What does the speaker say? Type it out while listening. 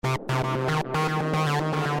Terror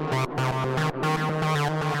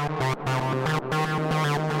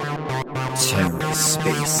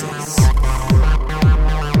Spaces.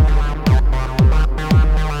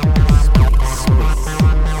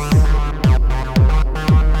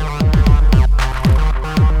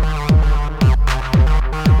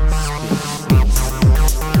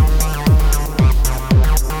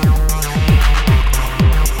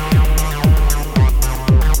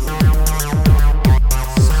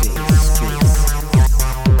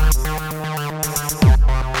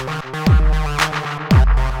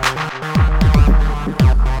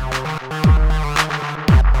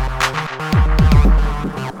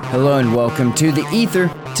 Hello and welcome to The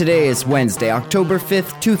Ether. Today is Wednesday, October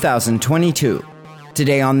 5th, 2022.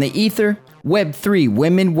 Today on The Ether, Web3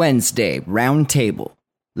 Women Wednesday Roundtable.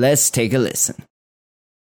 Let's take a listen.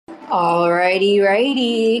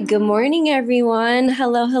 Alrighty. Good morning, everyone.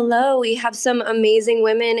 Hello. We have some amazing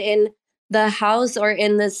women in the house or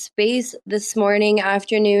in the space this morning,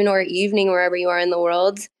 afternoon, or evening, wherever you are in the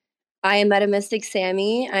world. I am Metamystic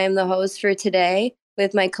Sammy. I am the host for today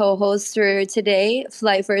with my co-host for today,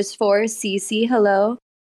 Flight First 4, Cece. Hello.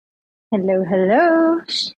 Hello.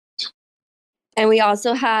 And we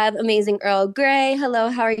also have amazing Earl Grey. Hello,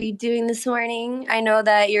 how are you doing this morning? I know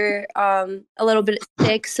that you're a little bit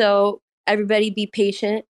sick, so everybody be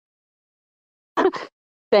patient.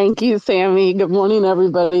 Thank you, Sammy. Good morning,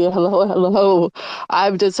 everybody. Hello.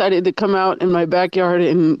 I've decided to come out in my backyard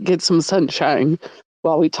and get some sunshine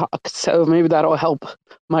while we talk, so maybe that'll help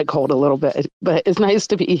my cold a little bit, but it's nice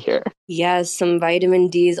to be here. Yes, some vitamin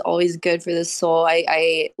D is always good for the soul.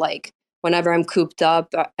 I like whenever I'm cooped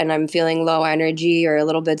up and I'm feeling low energy or a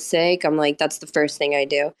little bit sick, I'm like, that's the first thing I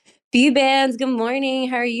do. B-Bands, good morning.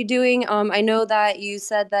 How are you doing? I know that you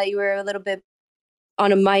said that you were a little bit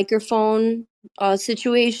on a microphone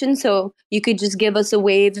situation, so you could just give us a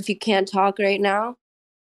wave if you can't talk right now.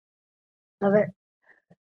 Love it.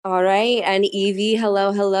 All right, and Evie,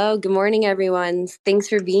 hello. Good morning, everyone. Thanks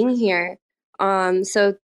for being here.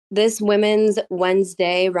 So this Women's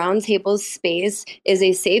Wednesday Roundtable space is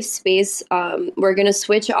a safe space. We're going to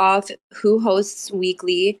switch off who hosts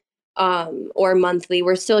weekly or monthly.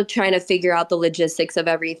 We're still trying to figure out the logistics of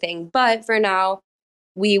everything. But for now,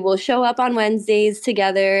 we will show up on Wednesdays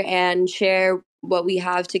together and share what we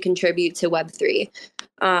have to contribute to Web3.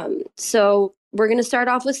 So we're going to start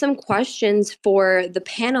off with some questions for the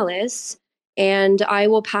panelists, and I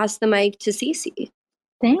will pass the mic to Cece.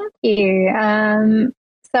 Thank you.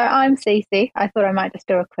 So I'm Cece. I thought I might just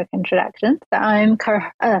do a quick introduction. So I'm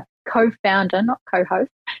co-founder, not co-host,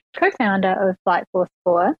 co-founder of Flight Force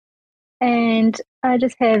 4. And I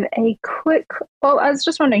just have a quick, I was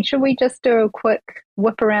just wondering, should we just do a quick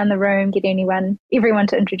whip around the room, get everyone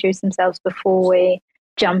to introduce themselves before we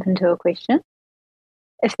jump into a question,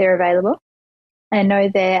 if they're available? I know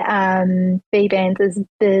that B-Bands is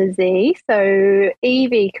busy. So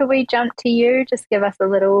Evie, could we jump to you? Just give us a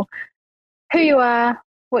little who you are,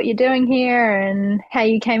 what you're doing here, and how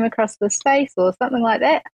you came across the space or something like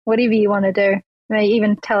that. Whatever you want to do. Maybe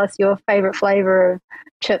even tell us your favorite flavor of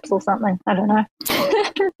chips or something. I don't know.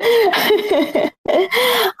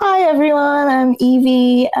 Hi everyone, I'm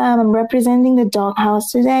Evie. I'm representing the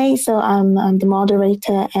Doghouse today, so I'm the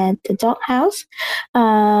moderator at the Doghouse.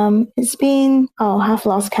 It's been, I've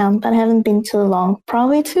lost count, but I haven't been too long,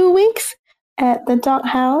 probably 2 weeks at the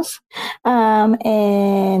Doghouse.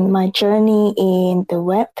 And my journey in the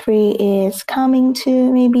Web3 is coming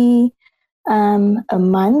to maybe a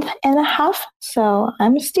month and a half, so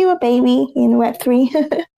I'm still a baby in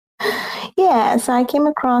Web3. Yeah, so I came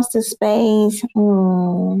across the space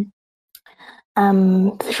through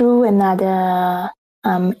another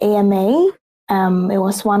AMA. It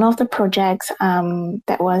was one of the projects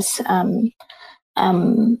that was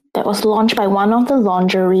launched by one of the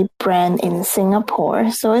lingerie brand in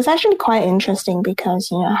Singapore. So it's actually quite interesting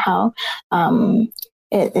because you know how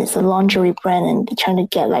it is a lingerie brand and they're trying to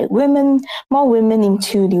get like more women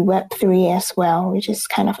into the Web3 as well, which is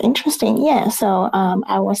kind of interesting. Yeah, so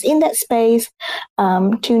I was in that space,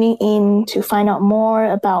 tuning in to find out more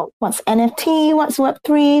about what's NFT, what's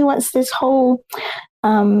Web3, what's this whole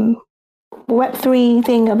Web3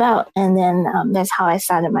 thing about. And then that's how I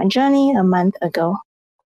started my journey a month ago.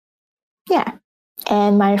 Yeah,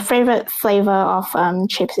 and my favorite flavor of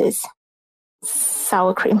chips is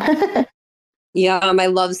sour cream. Yum, I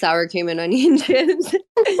love sour cream and onion chips.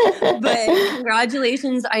 But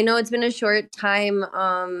congratulations. I know it's been a short time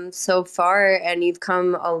so far, and you've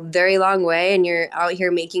come a very long way, and you're out here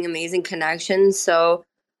making amazing connections. So,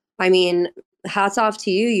 I mean, hats off to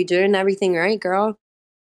you. You're doing everything right, girl.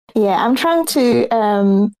 Yeah, I'm trying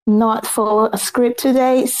to not follow a script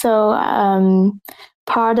today, so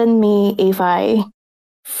pardon me if I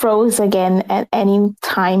froze again at any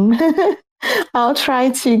time. I'll try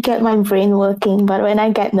to get my brain working, but when I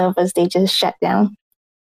get nervous, they just shut down.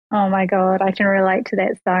 Oh my God, I can relate to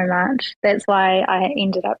that so much. That's why I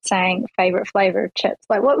ended up saying favorite flavor of chips.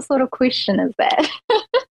 Like, what sort of question is that?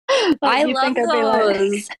 I you love think I'd be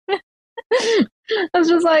those. I was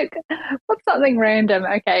just like, what's something random?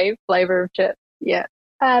 Okay, flavor of chips. Yeah.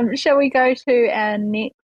 Shall we go to our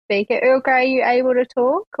next speaker? Earl Grey, are you able to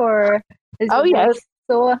talk or is Oh, your yes. voice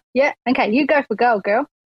sore? Yeah. Okay, you go for go, girl.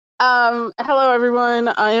 Hello, everyone.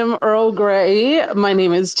 I am Earl Grey. My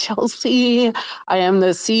name is Chelsea. I am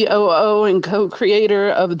the COO and co-creator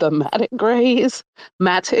of the Matic Grays.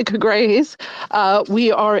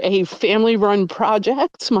 We are a family-run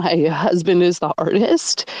project. My husband is the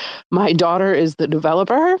artist. My daughter is the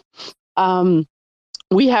developer.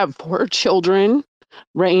 We have 4 children.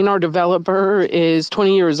 Rain, our developer, is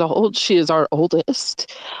 20 years old. She is our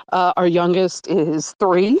oldest. Our youngest is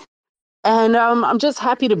 3. And I'm just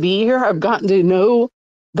happy to be here. I've gotten to know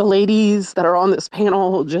the ladies that are on this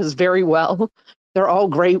panel just very well. They're all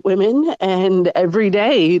great women, and every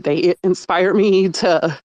day they inspire me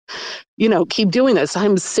to, keep doing this.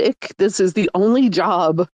 I'm sick. This is the only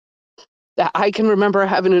job that I can remember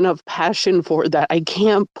having enough passion for that I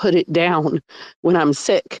can't put it down when I'm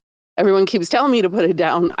sick. Everyone keeps telling me to put it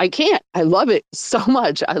down. I can't. I love it so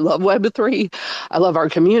much. I love Web3. I love our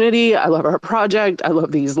community. I love our project. I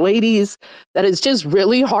love these ladies. That it's just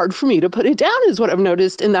really hard for me to put it down is what I've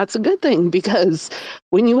noticed. And that's a good thing because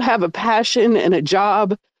when you have a passion and a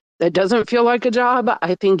job that doesn't feel like a job,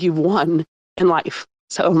 I think you've won in life.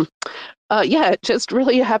 So, just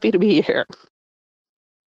really happy to be here.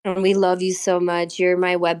 And we love you so much. You're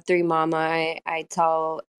my Web3 mama. I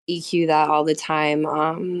tell EQ that all the time.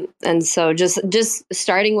 And so just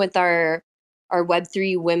starting with our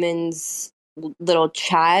Web3 women's little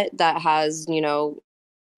chat that has,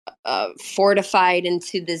 fortified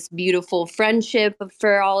into this beautiful friendship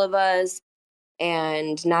for all of us.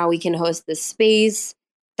 And now we can host this space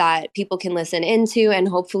that people can listen into and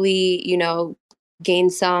hopefully, gain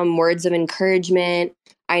some words of encouragement.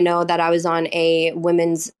 I know that I was on a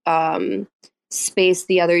women's space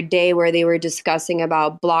the other day where they were discussing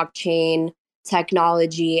about blockchain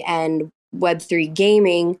technology and Web3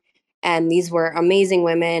 gaming. And these were amazing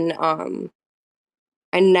women.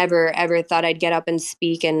 I never, ever thought I'd get up and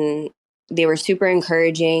speak, and they were super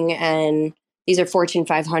encouraging. And these are Fortune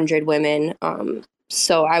 500 women.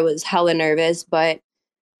 So I was hella nervous, but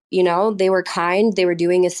they were kind, they were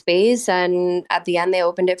doing a space, and at the end they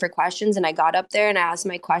opened it for questions, and I got up there and I asked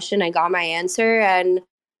my question, I got my answer, and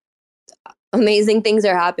amazing things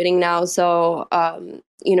are happening now. So,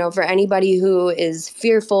 for anybody who is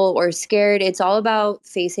fearful or scared, it's all about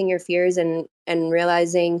facing your fears and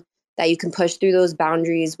realizing that you can push through those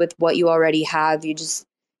boundaries with what you already have. You just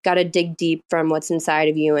got to dig deep from what's inside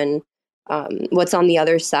of you, and what's on the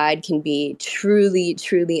other side can be truly,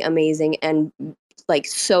 truly amazing and like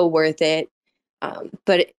so worth it.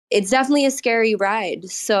 But it's definitely a scary ride.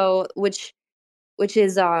 So, which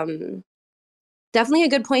is definitely a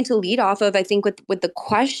good point to lead off of, I think, with the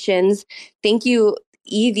questions. Thank you,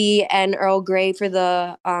 Evie and Earl Grey, for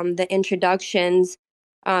the introductions.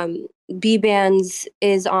 B-Bands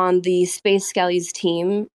is on the Space Skellies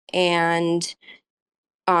team, and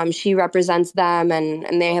she represents them,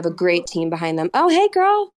 and they have a great team behind them. Oh, hey,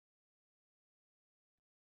 girl.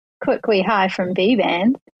 Quickly hi from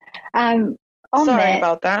B-Band. Sorry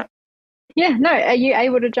about that. Yeah, no, are you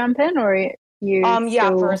able to jump in or are you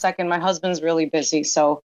for a second. My husband's really busy,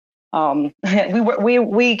 so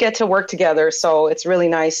we get to work together, so it's really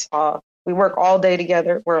nice. We work all day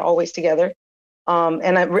together. We're always together.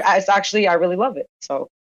 And I really love it. So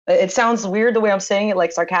it sounds weird the way I'm saying it,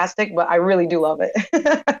 like sarcastic, but I really do love it.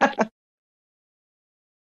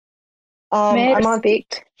 Mad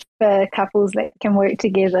respect for couples that can work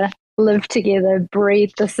together, live together,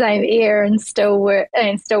 breathe the same air, and still work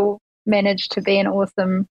and still manage to be an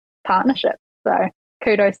awesome partnership. So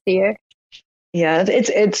kudos to you. Yeah,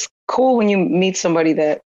 it's cool when you meet somebody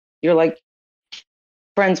that you're like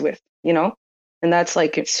friends with, and that's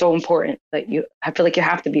like, it's so important that I feel like you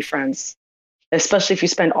have to be friends, especially if you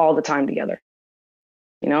spend all the time together,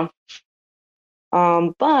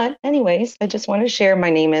 But anyways, I just want to share. My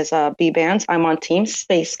name is B-Bands. I'm on Team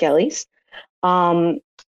Space Skellies. I'm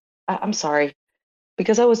sorry,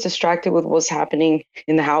 because I was distracted with what's happening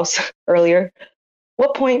in the house earlier.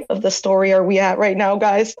 What point of the story are we at right now,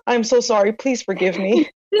 guys? I'm so sorry. Please forgive me.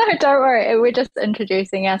 No, don't worry. We're just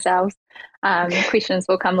introducing ourselves. Questions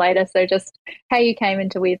will come later. So just how you came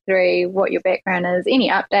into Web3, what your background is, any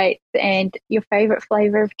updates, and your favorite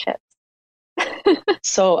flavor of chips.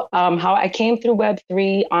 So how I came through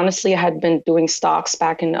Web3, honestly, I had been doing stocks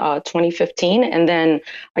back in 2015. And then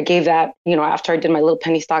I gave that, after I did my little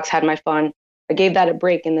penny stocks, had my fun, I gave that a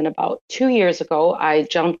break. And then about 2 years ago, I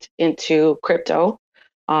jumped into crypto.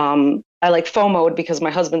 I like FOMO'd because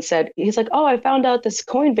my husband said, he's like, oh, I found out this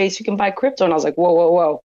Coinbase, you can buy crypto. And I was like, whoa, whoa,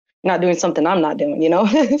 whoa, you're not doing something I'm not doing,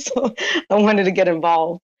 So I wanted to get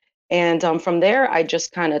involved. And from there, I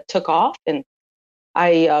just kind of took off and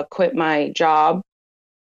I quit my job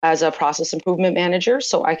as a process improvement manager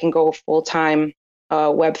so I can go full-time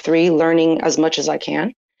Web3, learning as much as I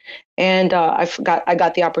can. And I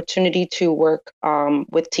got the opportunity to work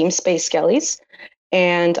with Team Space Skellies.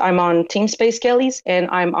 And I'm on Team Space Skellies and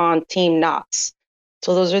I'm on Team Knots.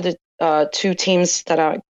 So those are the two teams that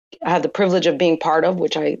I have the privilege of being part of,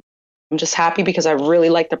 which I'm just happy because I really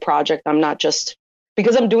like the project. I'm not just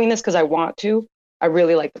because I'm doing this because I want to. I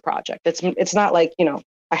really like the project. It's not like,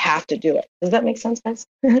 I have to do it. Does that make sense, guys?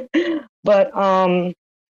 But I'm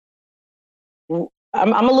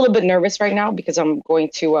a little bit nervous right now because I'm going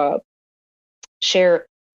to share.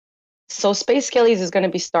 So Space Skellies is going to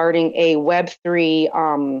be starting a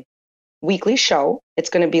Web3 weekly show. It's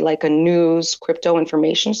going to be like a news crypto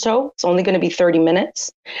information show. It's only going to be 30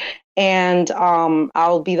 minutes. And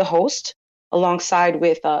I'll be the host alongside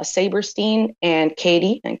with Saberstein and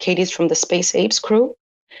Katie. And Katie's from the Space Apes crew.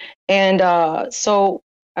 And so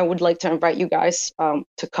I would like to invite you guys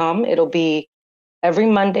to come. It'll be every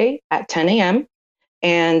Monday at 10 a.m.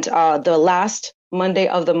 And the last Monday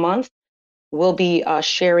of the month, we'll be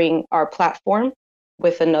sharing our platform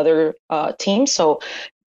with another team. So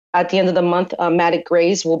at the end of the month, Matic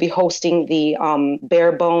Grays will be hosting the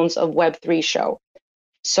Bare Bones of Web3 show.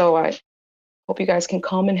 So I hope you guys can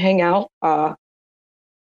come and hang out. I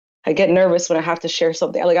get nervous when I have to share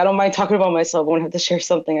something. Like, I don't mind talking about myself, but when I have to share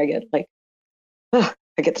something, I get like,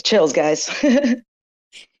 I get the chills, guys.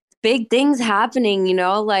 Big things happening,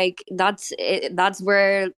 like that's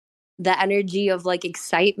where the energy of like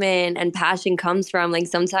excitement and passion comes from. Like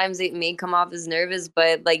sometimes it may come off as nervous,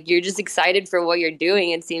 but like you're just excited for what you're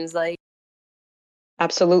doing, it seems like.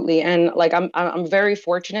 Absolutely. And like I'm very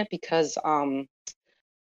fortunate because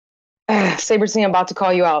Saberstein, I'm about to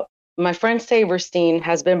call you out. My friend Saberstein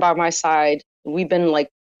has been by my side. We've been like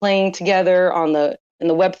playing together in the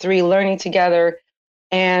Web3, learning together.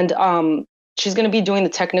 And she's going to be doing the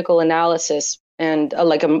technical analysis and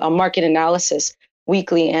like a market analysis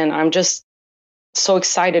weekly. And I'm just so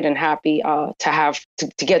excited and happy to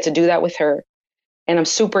get to do that with her. And I'm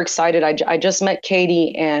super excited. I just met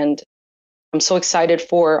Katie and I'm so excited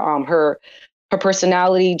for her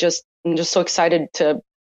personality. I'm just so excited to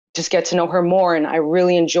just get to know her more. And I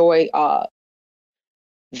really enjoy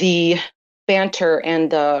the banter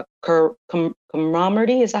and the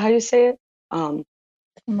camaraderie. Is that how you say it?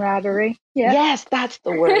 Camaraderie. Yeah. Yes, that's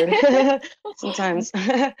the word. Sometimes.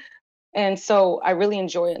 And so I really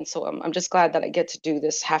enjoy it. And so I'm just glad that I get to do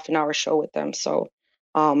this half an hour show with them. So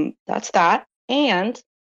that's that. And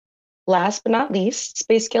last but not least,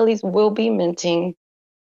 Space Skellies will be minting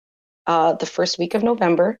the first week of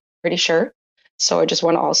November, pretty sure. So I just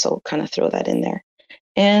want to also kind of throw that in there.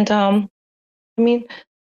 And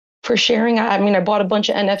for sharing, I bought a bunch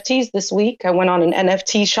of NFTs this week. I went on an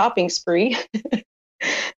NFT shopping spree.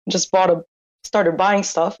 Just started buying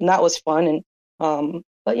stuff, and that was fun. And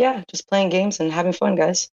but yeah, just playing games and having fun,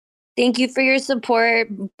 guys. Thank you for your support.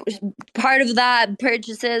 Part of that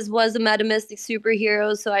purchases was a MetaMystic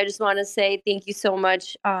superhero, so I just want to say thank you so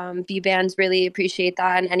much. B-Bands really appreciate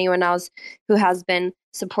that, and anyone else who has been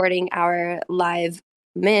supporting our live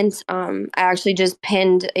mint. I actually just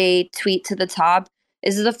pinned a tweet to the top.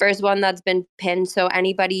 This is the first one that's been pinned, so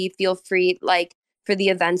anybody feel free, like for the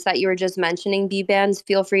events that you were just mentioning, B-Bands,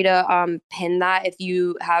 feel free to pin that if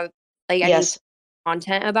you have like any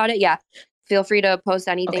content about it. Yeah. Feel free to post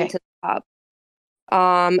anything to the top.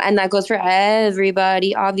 And that goes for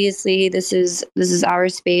everybody. Obviously, this is our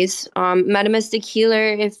space. MetaMystic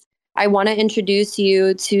Healer, if I want to introduce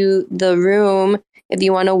you to the room, if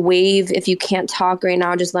you want to wave, if you can't talk right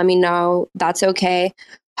now, just let me know. That's okay.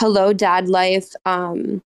 Hello, Dad Life.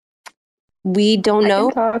 We don't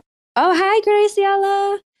know. Oh, hi,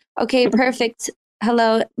 Graciela. Okay, perfect.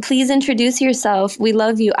 Hello. Please introduce yourself. We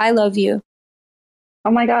love you. I love you. Oh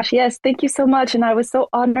my gosh, yes, thank you so much. And I was so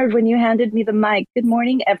honored when you handed me the mic. Good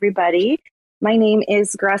morning, everybody. My name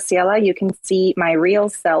is Graciela. You can see my real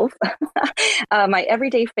self, my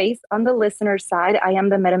everyday face on the listener side. I am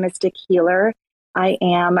the MetaMystic Healer. I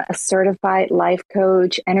am a certified life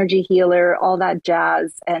coach, energy healer, all that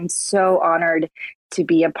jazz, and so honored to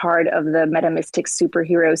be a part of the MetaMystic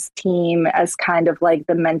Superheroes team as kind of like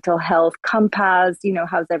the mental health compass.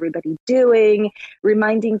 How's everybody doing?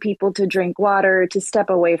 Reminding people to drink water, to step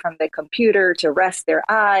away from the computer, to rest their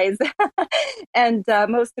eyes. And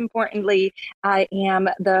most importantly, I am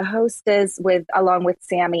the hostess along with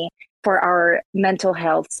Sammy for our mental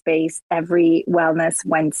health space every Wellness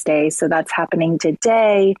Wednesday. So that's happening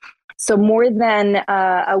today. So more than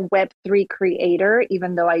a Web3 creator,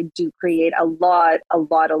 even though I do create a lot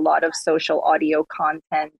of social audio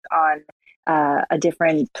content on a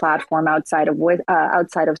different platform outside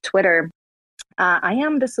of Twitter, I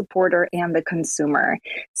am the supporter and the consumer.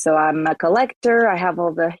 So I'm a collector. I have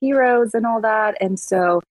all the heroes and all that, and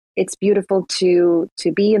so it's beautiful to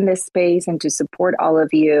be in this space and to support all of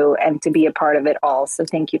you and to be a part of it all. So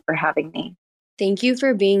thank you for having me. Thank you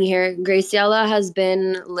for being here. Graciela has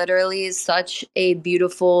been literally such a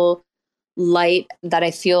beautiful light that I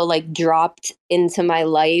feel like dropped into my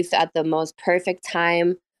life at the most perfect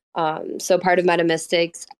time. So part of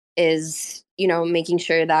MetaMystics is, making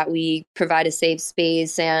sure that we provide a safe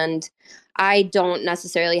space. And I don't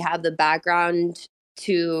necessarily have the background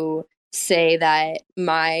to say that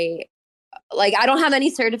I don't have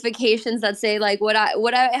any certifications that say like what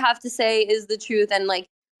I have to say is the truth. And like,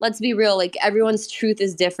 let's be real, like everyone's truth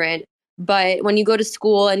is different. But when you go to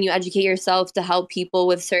school and you educate yourself to help people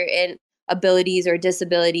with certain abilities or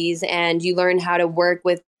disabilities, and you learn how to work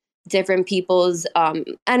with different people's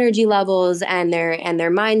energy levels and their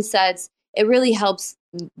mindsets, it really helps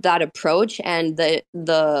that approach and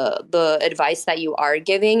the advice that you are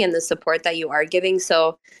giving and the support that you are giving.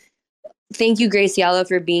 So thank you, Graciela,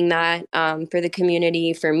 for being that for the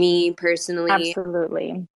community, for me personally.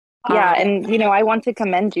 Absolutely. Yeah. And, I want to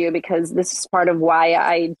commend you because this is part of why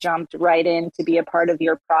I jumped right in to be a part of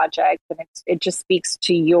your project. And it just speaks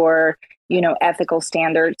to your, ethical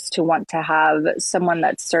standards to want to have someone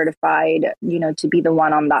that's certified, to be the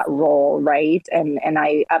one on that role. Right. And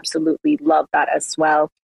I absolutely love that as well.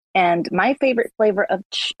 And my favorite flavor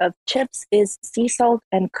of chips is sea salt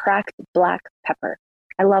and cracked black pepper.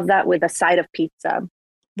 I love that with a side of pizza.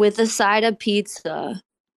 With a side of pizza.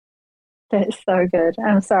 That's so good.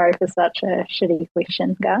 I'm sorry for such a shitty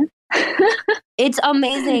question, guys. It's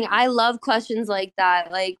amazing. I love questions like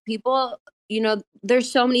that. Like people,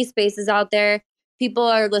 there's so many spaces out there. People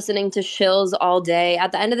are listening to shills all day.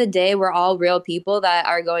 At the end of the day, we're all real people that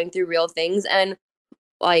are going through real things. And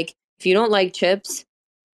like, if you don't like chips,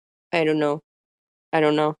 I don't know.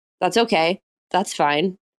 That's okay. That's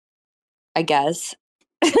fine, I guess.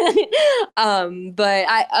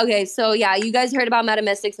 Okay, so yeah, you guys heard about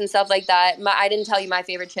MetaMystics and stuff like that. I didn't tell you my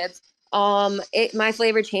favorite chips. My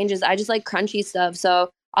flavor changes. I just like crunchy stuff, so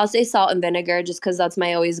I'll say salt and vinegar just because that's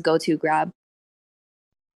my always go-to grab.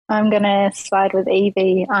 I'm gonna side with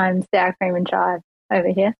Evie. I'm sour cream and chive over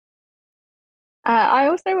here. I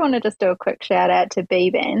also want to just do a quick shout out to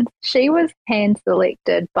B-Bands. She was hand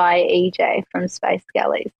selected by EJ from Space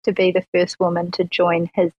Galleys to be the first woman to join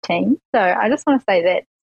his team. So I just want to say that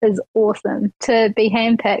is awesome to be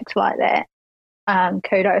handpicked like that.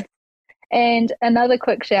 Kudos. And another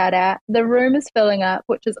quick shout out, the room is filling up,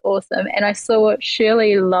 which is awesome. And I saw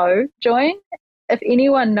Shirley Lowe join. If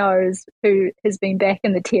anyone knows who has been back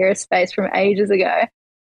in the Terra space from ages ago,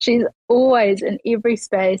 she's always in every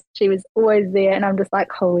space. She was always there. And I'm just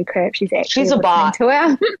like, holy crap, she's a bot. To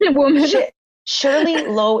our woman. Shirley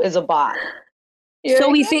Lowe is a bot. So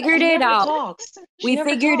we figured it out. We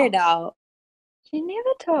figured it out. She never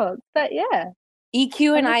talks, but yeah.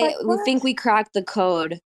 EQ and I we think we cracked the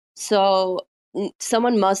code. So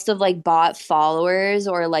someone must have like bought followers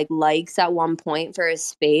or like likes at one point for a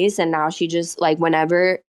space, and now she just like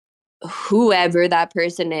whoever that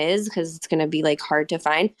person is, because it's gonna be like hard to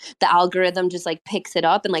find, the algorithm just like picks it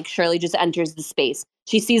up and like Shirley just enters the space.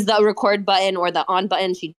 She sees the record button or the on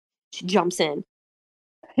button, she jumps in.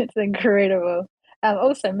 It's incredible.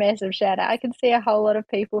 Also, massive shout out. I can see a whole lot of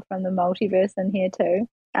people from the multiverse in here too.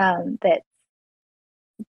 That's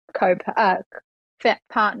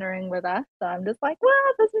partnering with us. So I'm just like,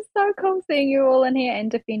 wow, this is so cool seeing you all in here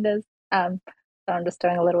and defenders. So I'm just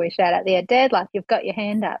doing a little wee shout out there. Dad, like you've got your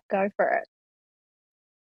hand up. Go for it.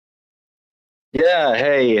 Yeah,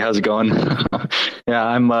 hey, how's it going? Yeah,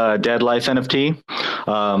 I'm Dead Life NFT.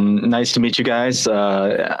 Nice to meet you guys.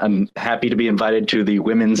 I'm happy to be invited to the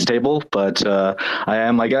women's table, but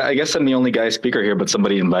I guess I'm the only guy speaker here, but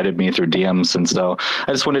somebody invited me through DMs, and so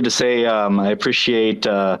I just wanted to say I appreciate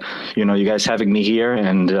you guys having me here,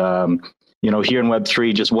 and here in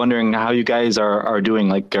Web3, just wondering how you guys are doing.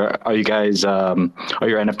 Like, are you guys, are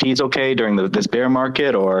your NFTs okay during this bear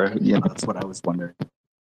market, or, that's what I was wondering.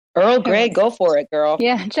 Earl Grey, go for it, girl.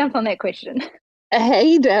 Yeah, jump on that question.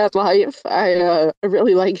 Hey, Dad Life. I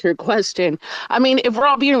really like your question. I mean, if we're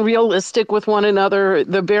all being realistic with one another,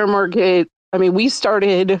 the bear market, I mean, we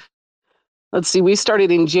started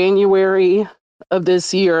in January of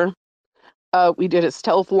this year. We did a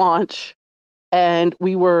stealth launch and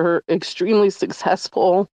we were extremely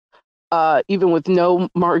successful, even with no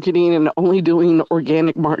marketing and only doing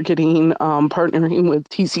organic marketing. Partnering with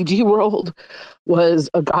TCG World was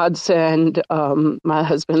a godsend. My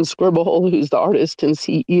husband Scribble, who's the artist and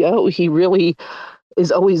CEO, he really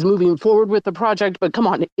is always moving forward with the project. But come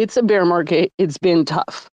on, it's a bear market. It's been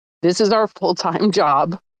tough. This is our full-time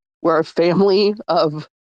job. We're a family of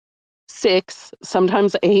 6,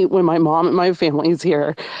 sometimes 8 when my mom and my family's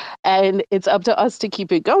here. And it's up to us to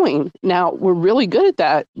keep it going. Now, we're really good at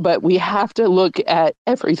that, but we have to look at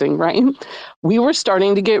everything, right? We were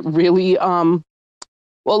starting to get really, well,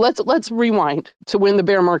 let's rewind to when the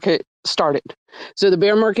bear market started. So the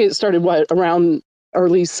bear market started, around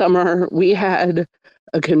early summer. We had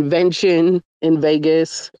a convention in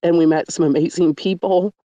Vegas and we met some amazing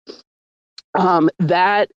people.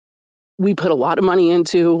 That we put a lot of money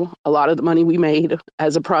into. A lot of the money we made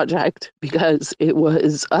as a project, because it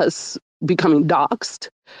was us becoming doxxed.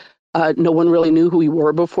 No one really knew who we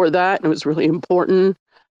were before that. And it was really important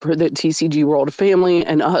for the TCG World family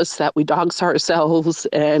and us that we dox ourselves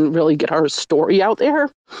and really get our story out there.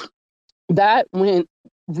 That went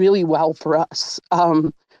really well for us.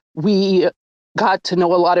 We got to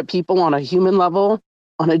know a lot of people on a human level,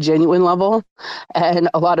 on a genuine level, and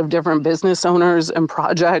a lot of different business owners and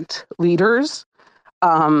project leaders.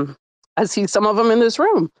 I see some of them in this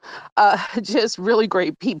room. Just really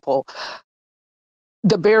great people.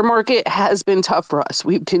 The bear market has been tough for us.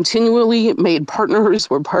 We've continually made partners.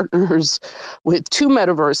 We're partners with 2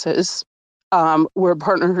 metaverses. We're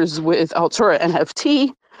partners with Altura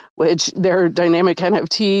NFT, which their dynamic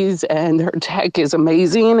NFTs and their tech is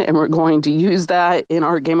amazing, and we're going to use that in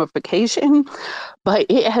our gamification. But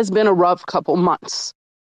it has been a rough couple months.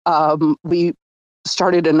 We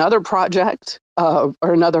started another project or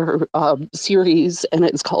another series, and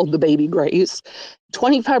it's called The Baby Grace.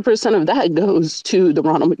 25% of that goes to the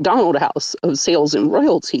Ronald McDonald House of Sales and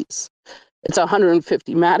Royalties. It's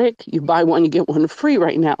 150 Matic. You buy one, you get one free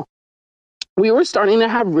right now. We were starting to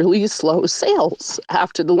have really slow sales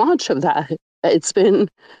after the launch of that. It's been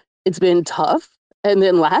tough. And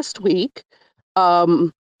then last week,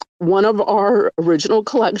 one of our original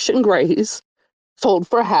collection grays sold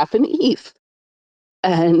for half an ETH.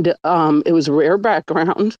 And it was rare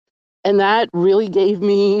background. And that really gave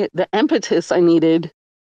me the impetus I needed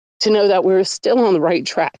to know that we're still on the right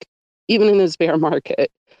track, even in this bear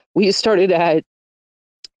market. We started at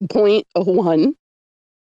 0.01,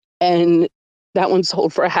 and that one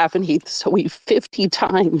sold for a half an ETH. So we 50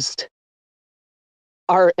 times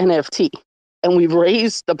our NFT, and we've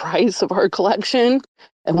raised the price of our collection,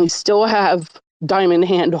 and we still have diamond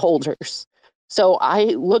hand holders. So I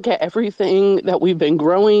look at everything that we've been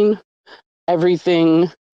growing, everything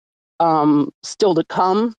still to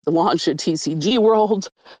come, the launch of TCG World,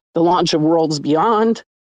 the launch of Worlds Beyond.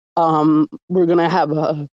 We're going to have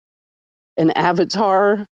an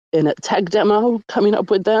avatar and a tech demo coming up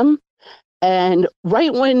with them. And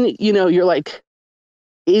right when, you're like,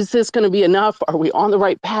 is this going to be enough? Are we on the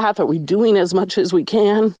right path? Are we doing as much as we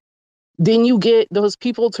can? Then you get those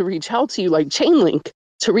people to reach out to you, like Chainlink,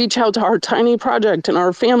 to reach out to our tiny project and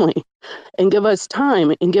our family and give us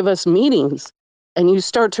time and give us meetings. And you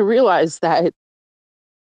start to realize that,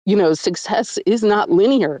 success is not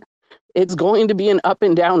linear. It's going to be an up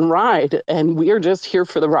and down ride, and we are just here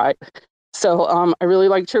for the ride. So I really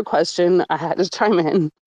liked your question. I had to chime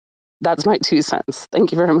in. That's my 2 cents.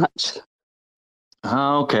 Thank you very much.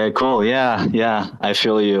 Okay, cool. Yeah. I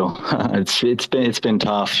feel you. It's been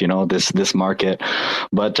tough, this market,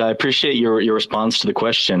 but I appreciate your response to the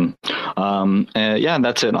question. Yeah,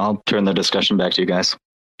 that's it. I'll turn the discussion back to you guys.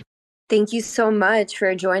 Thank you so much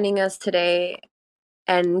for joining us today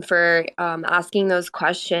and for asking those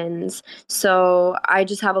questions. So I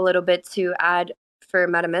just have a little bit to add for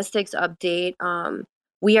MetaMystics update.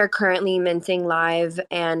 We are currently minting live,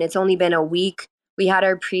 and it's only been a week. We had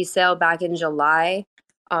our pre-sale back in July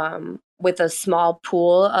with a small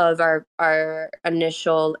pool of our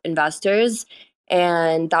initial investors.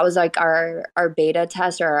 And that was like our beta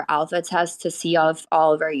test or our alpha test to see if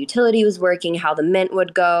all of our utility was working, how the mint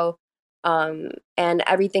would go. And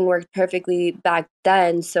everything worked perfectly back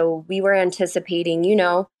then. So we were anticipating,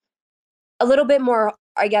 a little bit more,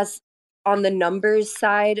 I guess, on the numbers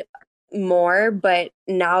side more, but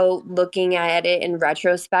now looking at it in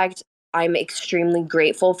retrospect, I'm extremely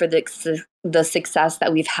grateful for the success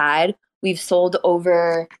that we've had. We've sold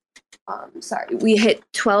over, we hit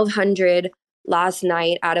 1,200 last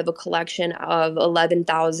night out of a collection of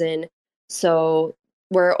 11,000. So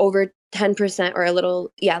we're over 10% or a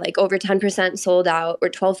little, like over 10% sold out or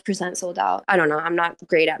 12% sold out. I don't know. I'm not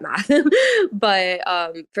great at math, but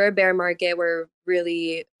for a bear market, we're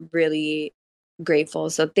really, really grateful.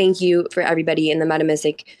 So thank you for everybody in the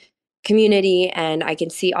MetaMystic community. And I can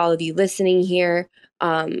see all of you listening here.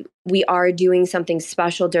 We are doing something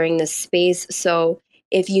special during this space. So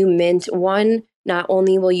if you mint one, not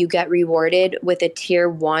only will you get rewarded with a tier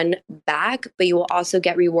 1 back, but you will also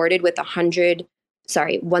get rewarded with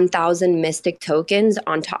 1,000 Mystic tokens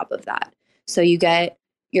on top of that. So you get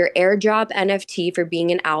your airdrop NFT for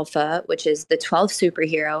being an alpha, which is the 12th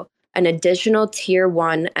superhero, an additional tier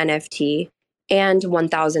 1 NFT, and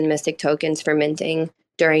 1,000 Mystic tokens for minting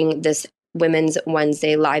during this Women's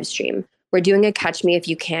Wednesday live stream. We're doing a catch me if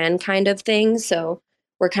you can kind of thing. So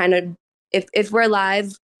we're kind of, if we're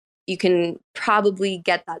live, you can probably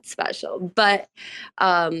get that special. But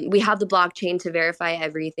we have the blockchain to verify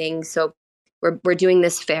everything. So we're doing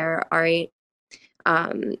this fair. All right.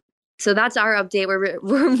 So that's our update. We're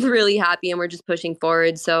really happy and we're just pushing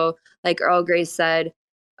forward. So like Earl Grey said,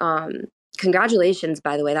 congratulations,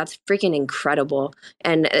 by the way. That's freaking incredible.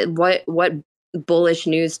 And what bullish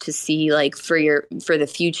news to see, like for the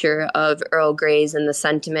future of Earl Grey's and the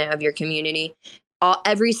sentiment of your community.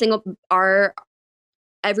 Every single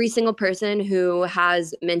person who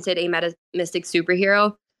has minted a MetaMystic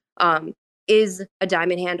superhero is a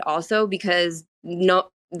diamond hand also, because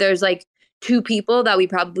there's like 2 people that we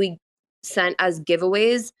probably sent as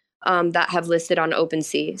giveaways that have listed on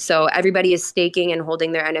OpenSea. So everybody is staking and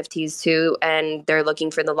holding their NFTs too, and they're looking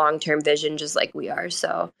for the long-term vision just like we are.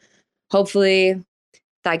 So hopefully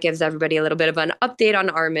that gives everybody a little bit of an update on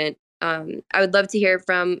our mint. I would love to hear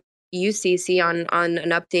from you, Cece, on an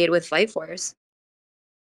update with Light Force.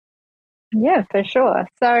 Yeah, for sure.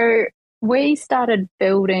 So we started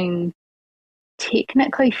building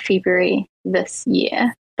technically February this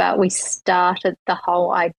year, but we started the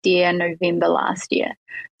whole idea November last year.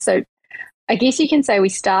 So I guess you can say we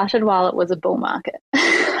started while it was a bull market.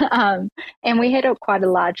 And we had quite a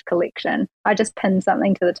large collection. I just pinned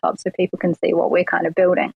something to the top so people can see what we're kind of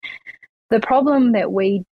building. The problem that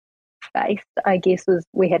we faced, I guess, was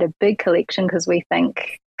we had a big collection because we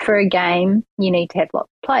think for a game, you need to have lots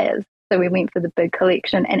of players. So we went for the big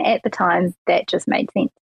collection. And at the time, that just made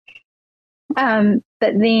sense.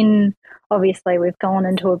 But then obviously we've gone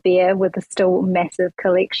into a bear with a still massive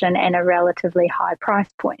collection and a relatively high price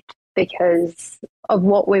point because of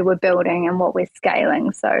what we were building and what we're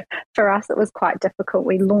scaling. So for us, it was quite difficult.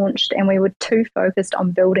 We launched and we were too focused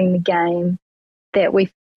on building the game that we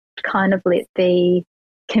kind of let the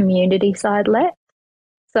community side lapse.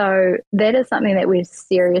 So that is something that we're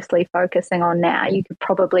seriously focusing on now. You could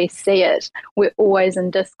probably see it. We're always in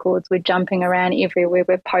Discords. We're jumping around everywhere.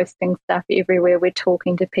 We're posting stuff everywhere. We're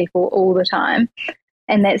talking to people all the time.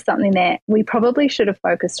 And that's something that we probably should have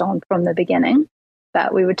focused on from the beginning,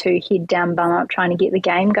 but we were too head down, bum up trying to get the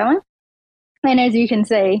game going. And as you can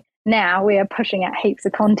see, now we are pushing out heaps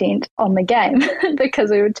of content on the game because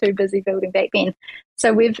we were too busy building back then.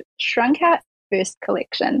 So we've shrunk our first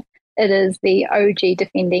collection. It is the OG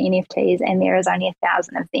Defender NFTs, and there is only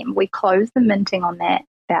 1,000 of them. We closed the minting on that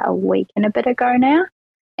about a week and a bit ago now,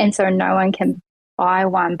 and so no one can buy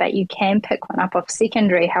one, but you can pick one up off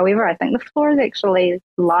secondary. However, I think the floor is actually,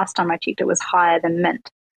 last time I checked, it was higher than mint.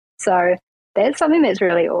 So that's something that's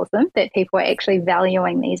really awesome, that people are actually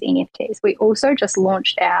valuing these NFTs. We also just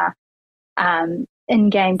launched our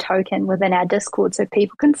in-game token within our Discord, so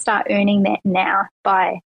people can start earning that now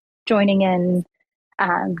by joining in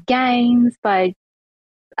games, by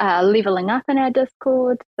leveling up in our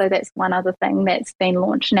Discord. So that's one other thing that's been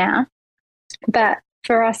launched now. But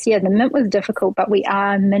for us, the mint was difficult, but we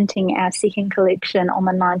are minting our second collection on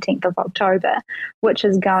the 19th of October, which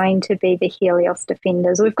is going to be the Helios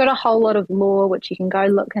Defenders. We've got a whole lot of lore, which you can go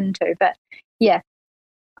look into. But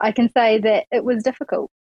I can say that it was difficult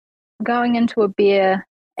going into a bear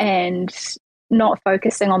and not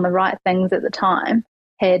focusing on the right things at the time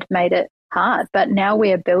had made it hard, but now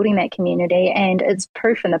we are building that community and it's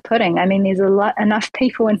proof in the pudding. I mean, there's enough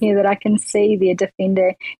people in here that I can see their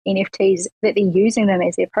Defender NFTs that they're using them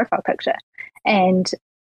as their profile picture, and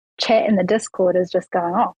chat in the Discord is just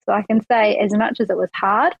going off. So I can say, as much as it was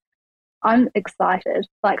hard, I'm excited.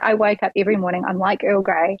 Like, I wake up every morning, I'm like Earl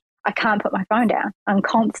Grey, I can't put my phone down. I'm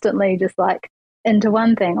constantly just like into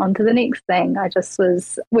one thing, onto the next thing.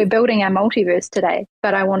 We're building our multiverse today,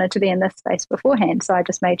 but I wanted to be in this space beforehand. So I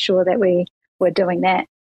just made sure that we were doing that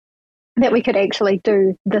we could actually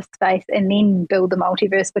do this space and then build the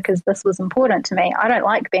multiverse, because this was important to me. I don't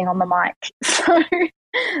like being on the mic. So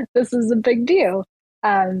this is a big deal.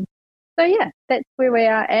 So yeah, that's where we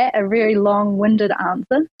are at, a very long-winded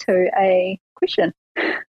answer to a question.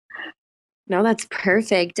 No, that's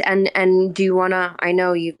perfect. And do you want to, I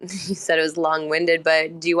know you said it was long-winded,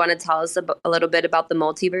 but do you want to tell us a little bit about the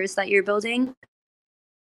multiverse that you're building?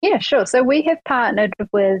 Yeah, sure. So we have partnered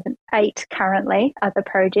with 8 currently, other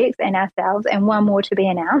projects and ourselves, and 1 more to be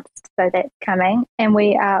announced. So that's coming. And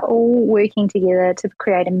we are all working together to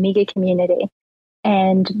create a mega community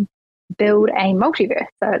and build a multiverse.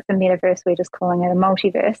 So it's a metaverse, we're just calling it a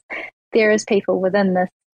multiverse. There is people within this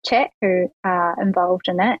chat who are involved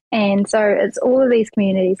in it. And so it's all of these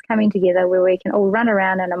communities coming together where we can all run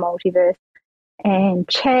around in a multiverse and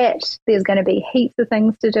chat. There's going to be heaps of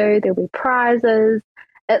things to do. There'll be prizes.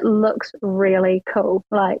 It looks really cool.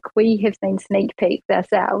 Like, we have seen sneak peeks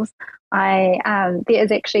ourselves. There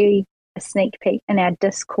is actually a sneak peek in our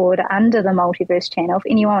Discord under the Multiverse channel. If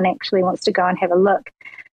anyone actually wants to go and have a look,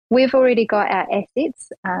 we've already got our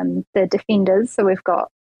assets, the Defenders. So we've got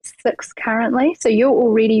 6 currently. So you're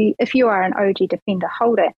already, if you are an OG Defender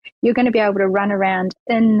holder, you're going to be able to run around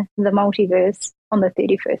in the Multiverse on the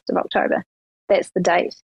 31st of October. That's the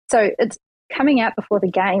date. So it's coming out before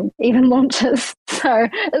the game even launches. So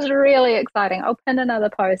it's really exciting. I'll pin another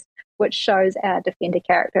post which shows our Defender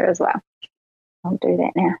character as well. I'll do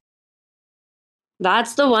that now.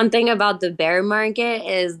 That's the one thing about the bear market,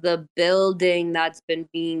 is the building that's been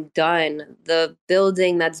being done. The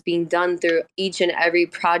building that's being done through each and every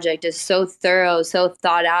project is so thorough, so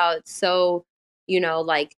thought out, so,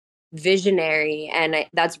 like, visionary. And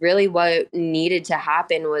that's really what needed to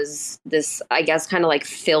happen, was this, I guess, kind of like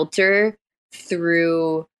filter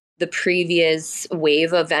through the previous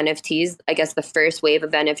wave of NFTs, I guess the first wave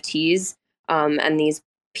of NFTs, and these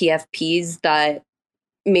PFPs that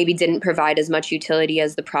maybe didn't provide as much utility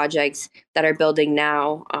as the projects that are building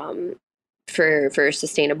now, for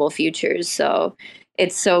sustainable futures. So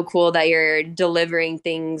it's so cool that you're delivering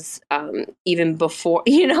things even before,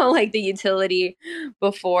 like the utility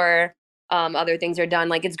before other things are done.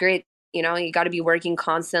 Like, it's great. You got to be working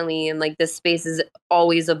constantly, and like this space is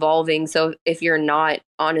always evolving. So if you're not,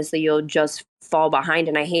 honestly, you'll just fall behind.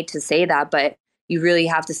 And I hate to say that, but you really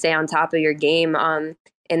have to stay on top of your game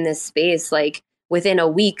in this space. Like, within a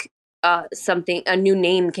week, a new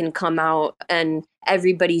name can come out and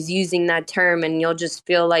everybody's using that term, and you'll just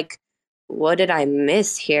feel like, what did I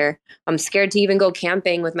miss here? I'm scared to even go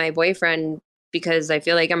camping with my boyfriend because I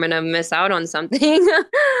feel like I'm going to miss out on something.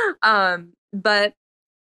 But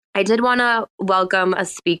I did want to welcome a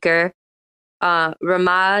speaker,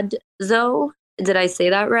 Ramadzo. Did I say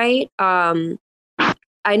that right?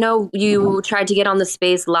 I know you tried to get on the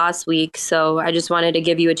space last week, so I just wanted to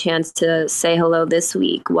give you a chance to say hello this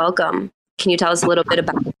week. Welcome. Can you tell us a little bit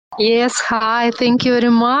about it? Yes, hi. Thank you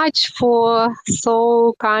very much for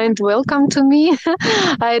so kind welcome to me.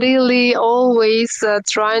 I really always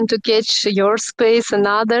trying to catch your space and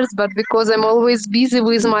others, but because I'm always busy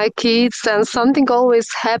with my kids and something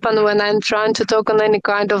always happen when I'm trying to talk on any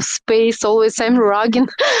kind of space, always I'm rugging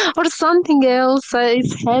or something else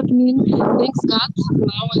is happening. Thanks God.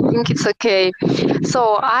 Now I think it's okay.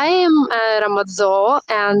 So I am Ramadzo,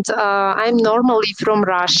 and I'm normally from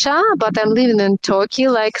Russia, but I'm living in Turkey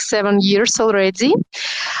like 7 years already.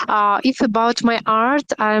 If about my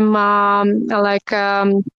art, I'm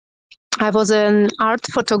I was an art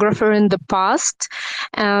photographer in the past,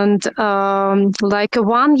 and like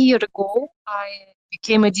 1 year ago, I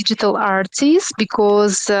became a digital artist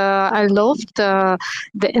because I loved the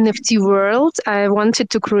NFT world. I wanted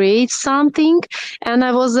to create something, and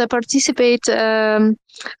I was a participate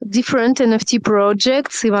different NFT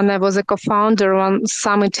projects. Even I was a co-founder on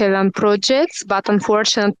some Italian projects, but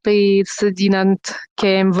unfortunately it didn't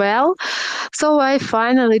came well. So I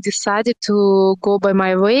finally decided to go by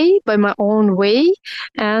my own way,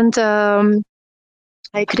 and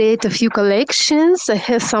I create a few collections. I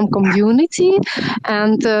have some community,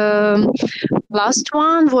 and last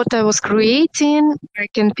one, what I was creating, I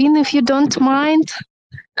can pin if you don't mind.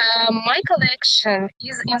 My collection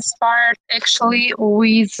is inspired actually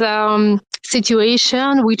with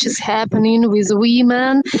situation which is happening with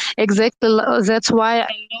women. Exactly, that's why I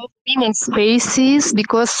love women's spaces,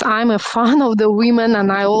 because I'm a fan of the women,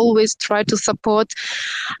 and I always try to support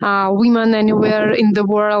women anywhere in the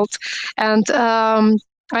world. And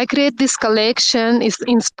I create this collection is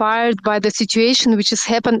inspired by the situation which has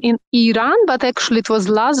happened in Iran, but actually it was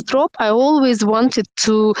last drop. I always wanted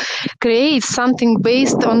to create something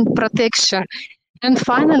based on protection. And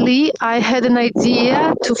finally, I had an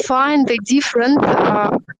idea to find the different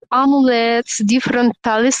amulets, different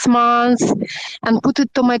talismans, and put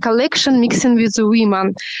it to my collection, mixing with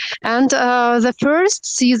women. And the first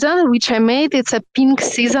season, which I made, it's a pink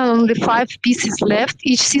season, only 5 pieces left.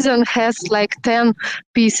 Each season has like 10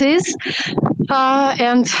 pieces.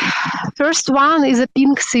 And first one is a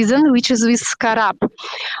pink season, which is with scarab.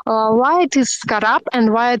 Why it is scarab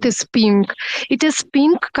and why it is pink? It is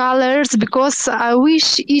pink colors because I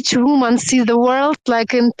wish each woman sees the world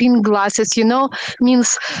like in pink glasses,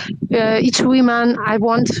 means each woman, I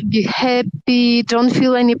want to be happy, don't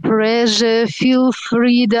feel any pressure, feel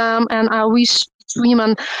freedom, and I wish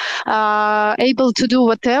women able to do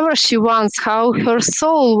whatever she wants, how her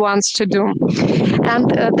soul wants to do.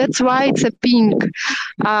 And that's why it's a pink,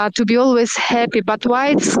 to be always happy. But why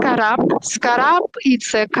it's scarab? Scarab,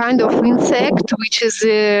 it's a kind of insect which is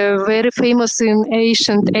very famous in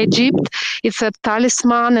ancient Egypt. It's a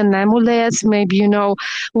talisman and amulet, maybe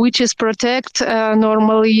witches protect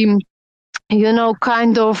normally,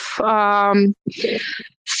 kind of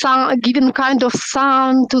giving kind of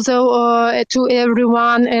sun to the to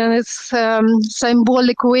everyone, and it's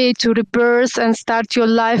symbolic way to rebirth and start your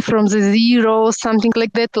life from the zero, something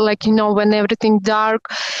like that. Like when everything dark,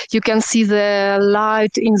 you can see the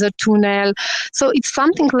light in the tunnel. So it's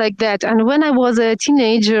something like that. And when I was a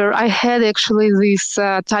teenager, I had actually this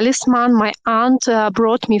talisman. My aunt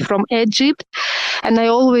brought me from Egypt, and I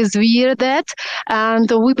always wear that. And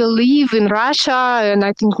we believe in Russia, and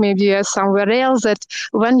I think maybe somewhere else, that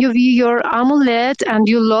when you wear your amulet and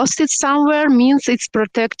you lost it somewhere, means it's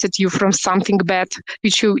protected you from something bad,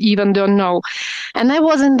 which you even don't know. And I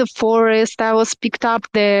was in the forest. I was picked up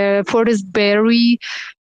the forest berry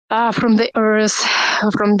from the earth,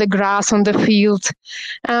 from the grass on the field.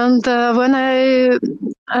 And when I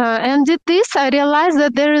ended this, I realized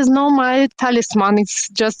that there is no my talisman. It's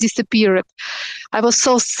just disappeared. I was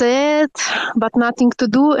so sad, but nothing to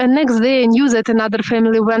do. And next day I knew that another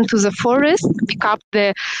family went to the forest, pick up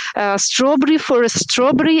the forest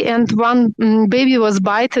strawberry, and one baby was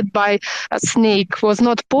bitten by a snake. Was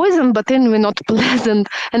not poison, but anyway not pleasant.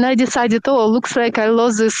 And I decided, looks like I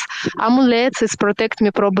lost this amulet. It's protect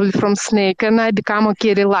me probably from snake. And I become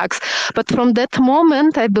okay, relax. But from that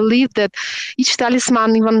moment, I believe that each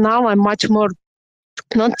talisman, even now, I'm much more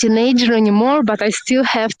not teenager anymore, but I still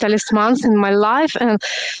have talismans in my life, and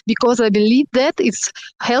because I believe that it's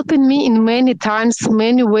helping me in many times,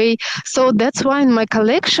 many ways. So that's why in my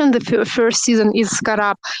collection, the first season is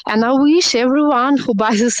scarab, and I wish everyone who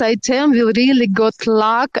buys this item will really got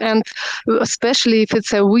luck, and especially if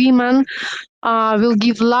it's a woman, will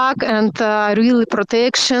give luck and really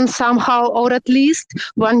protection somehow, or at least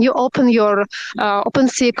when you open your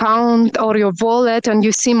OpenSea account or your wallet and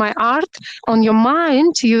you see my art on your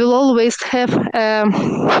mind, you will always have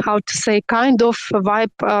kind of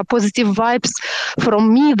vibe, positive vibes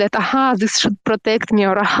from me that this should protect me,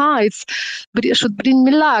 or it should bring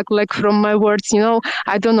me luck, like from my words.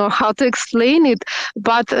 I don't know how to explain it,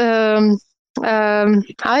 but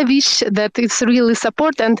I wish that it's really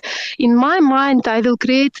support, and in my mind I will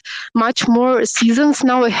create much more seasons.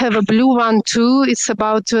 Now I have a blue one too. It's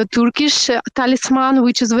about Turkish talisman,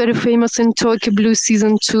 which is very famous in Turkey, blue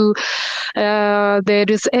season too. There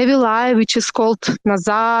is evil eye, which is called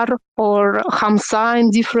Nazar or Hamsa in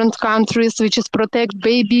different countries, which is protect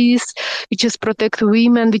babies, which is protect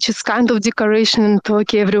women, which is kind of decoration in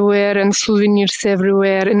Turkey everywhere, and souvenirs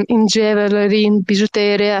everywhere, in jewelry, in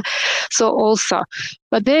bijouteria. So also,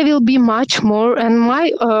 but there will be much more, and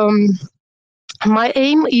my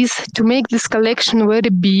aim is to make this collection very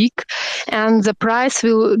big, and the price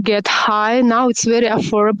will get high. Now it's very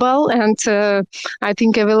affordable and I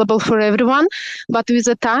think available for everyone, but with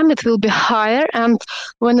the time it will be higher, and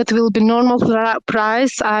when it will be normal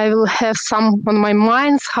price, I will have some on my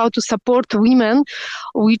mind how to support women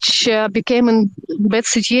which became in bad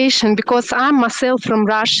situation, because I'm myself from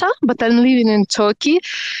Russia, but I'm living in Turkey,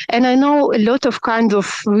 and I know a lot of kind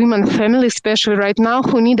of women family, especially right now,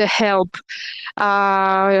 who need a help.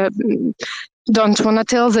 Don't want to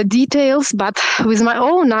tell the details, but with my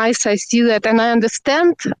own eyes I see that, and I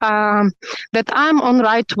understand that I'm on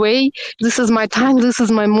right way. This is my time, this is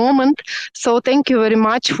my moment. So thank you very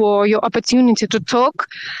much for your opportunity to talk,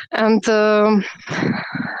 and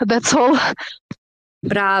that's all.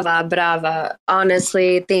 Brava.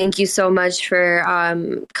 Honestly, thank you so much for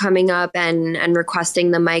coming up and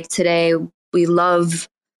requesting the mic today. We love,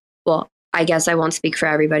 well, I guess I won't speak for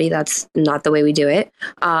everybody. That's not the way we do it.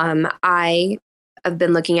 I have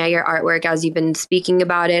been looking at your artwork as you've been speaking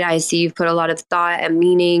about it. I see you've put a lot of thought and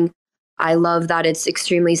meaning. I love that it's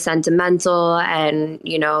extremely sentimental, and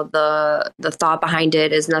the thought behind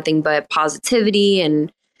it is nothing but positivity,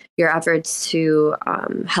 and your efforts to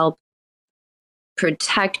help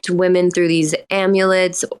protect women through these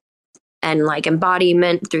amulets and like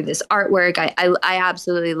embodiment through this artwork. I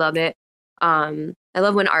absolutely love it. I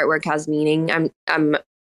love when artwork has meaning. I'm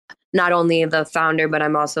not only the founder, but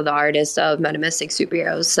I'm also the artist of Metamistic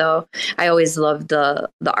Superheroes. So I always love the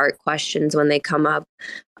art questions when they come up.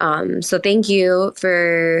 So thank you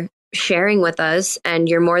for sharing with us, and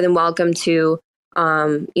you're more than welcome to,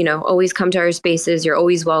 always come to our spaces. You're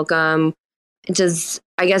always welcome.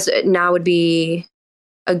 I guess now would be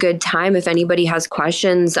a good time if anybody has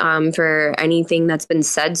questions for anything that's been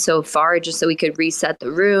said so far, just so we could reset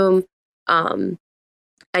the room.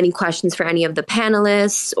 Any questions for any of the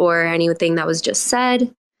panelists or anything that was just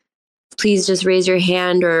said, please just raise your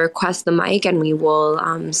hand or request the mic and we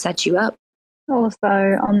will set you up. Also,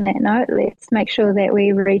 on that note, let's make sure that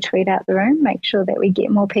we retweet out the room, make sure that we get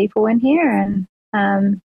more people in here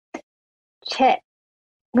and chat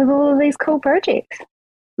with all of these cool projects.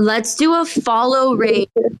 Let's do a follow rate.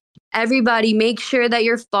 Everybody, make sure that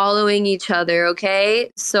you're following each other, okay?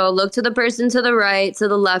 So look to the person to the right, to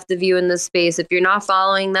the left of you in the space. If you're not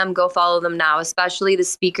following them, go follow them now, especially the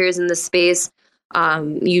speakers in the space.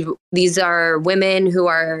 These are women who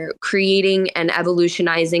are creating and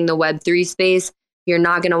evolutionizing the Web3 space. You're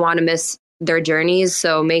not going to want to miss their journeys.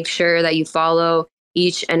 So make sure that you follow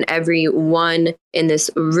each and every one in this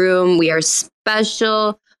room. We are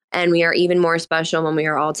special, and we are even more special when we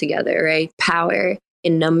are all together, right? Power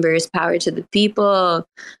in numbers, power to the people.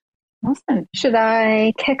 Awesome. Should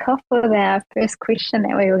I kick off with our first question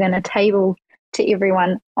that we were going to table to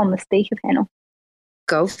everyone on the speaker panel?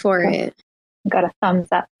 Go for it. Got a thumbs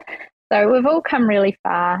up. So we've all come really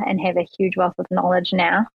far and have a huge wealth of knowledge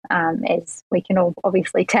now, as we can all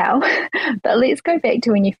obviously tell. But let's go back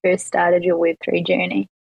to when you first started your Web3 journey.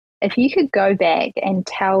 If you could go back and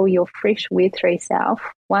tell your fresh Web3 self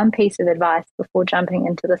one piece of advice before jumping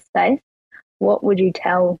into the space, what would you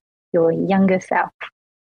tell your younger self?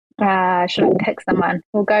 Should I pick someone?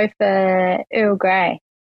 We'll go for Earl Grey.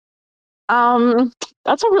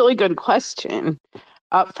 That's a really good question.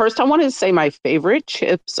 First, I want to say my favorite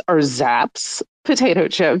chips are Zapp's potato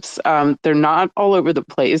chips. They're not all over the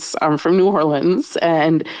place. I'm from New Orleans,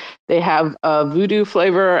 and they have a voodoo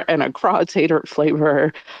flavor and a crawtator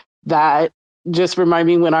flavor that just remind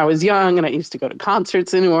me when I was young and I used to go to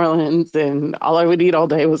concerts in New Orleans, and all I would eat all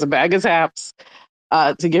day was a bag of Zapp's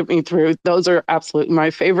to get me through. Those are absolutely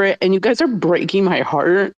my favorite. And you guys are breaking my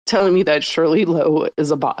heart telling me that Shirley Lowe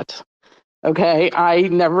is a bot. Okay, I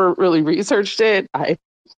never really researched it. I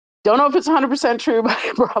don't know if it's 100% true, but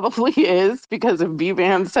it probably is, because if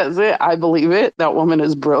B-Van says it, I believe it. That woman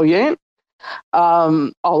is brilliant.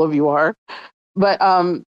 All of you are. But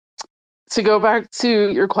to go back to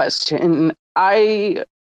your question, it's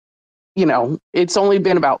only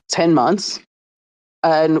been about 10 months,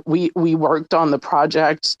 and we worked on the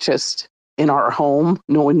project just in our home.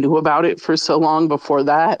 No one knew about it for so long before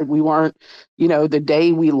that. We weren't, the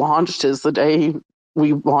day we launched is the day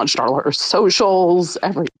we launched all our socials,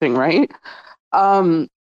 everything, right?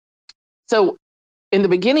 So in the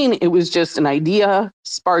beginning, it was just an idea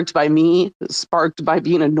sparked by me, sparked by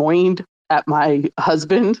being annoyed at my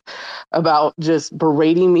husband about just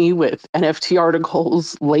berating me with NFT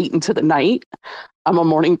articles late into the night. I'm a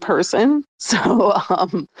morning person, so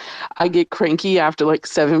I get cranky after like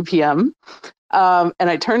 7 p.m. And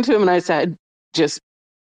I turned to him and I said, just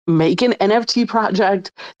make an NFT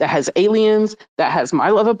project that has aliens, that has my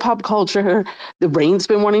love of pop culture. The Rain's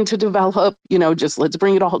been wanting to develop, just let's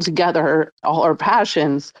bring it all together, all our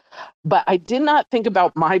passions. But I did not think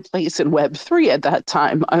about my place in Web3 at that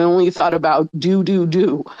time. I only thought about do,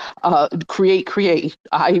 create.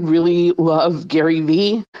 I really love Gary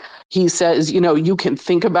Vee. He says, you can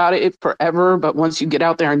think about it forever, but once you get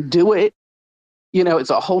out there and do it, it's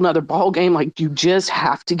a whole nother ball game. Like, you just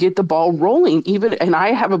have to get the ball rolling. And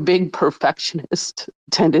I have a big perfectionist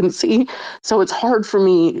tendency. So it's hard for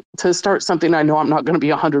me to start something I know I'm not going to be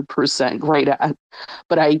 100% great at.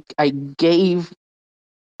 But I gave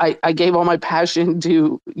all my passion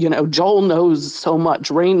to, Joel knows so much,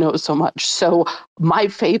 Rain knows so much. So my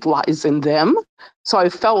faith lies in them. So I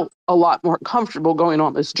felt a lot more comfortable going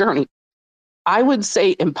on this journey. I would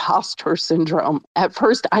say imposter syndrome. At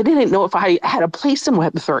first, I didn't know if I had a place in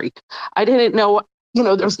Web3. I didn't know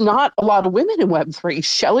there's not a lot of women in Web3.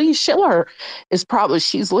 Shelley Schiller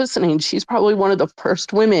she's listening. She's probably one of the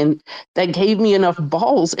first women that gave me enough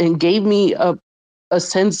balls and gave me a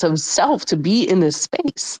sense of self to be in this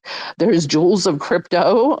space. There's Jules of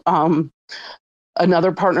Crypto,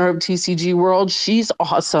 another partner of TCG World. She's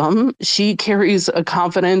awesome. She carries a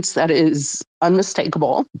confidence that is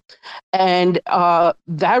unmistakable. And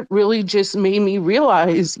that really just made me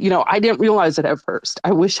realize, I didn't realize it at first.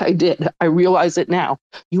 I wish I did. I realize it now.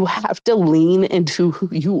 You have to lean into who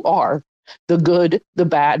you are, the good, the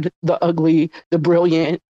bad, the ugly, the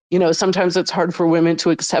brilliant. Sometimes it's hard for women to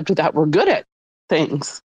accept that we're good at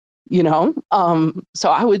things, So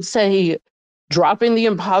I would say dropping the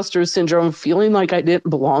imposter syndrome, feeling like I didn't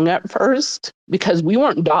belong at first, because we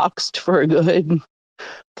weren't doxxed for a good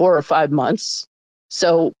 4 or 5 months.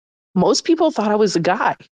 So most people thought I was a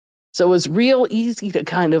guy. So it was real easy to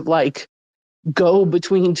kind of like go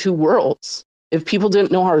between two worlds. If people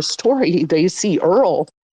didn't know our story, they see Earl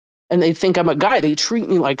and they think I'm a guy. They treat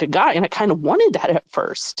me like a guy. And I kind of wanted that at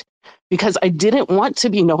first because I didn't want to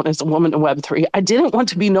be known as a woman in Web3. I didn't want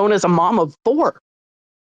to be known as a mom of 4.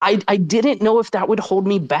 I didn't know if that would hold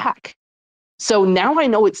me back. So now I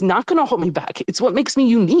know it's not going to hold me back. It's what makes me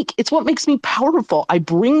unique. It's what makes me powerful. I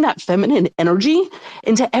bring that feminine energy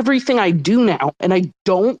into everything I do now, and I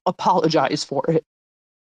don't apologize for it.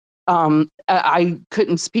 I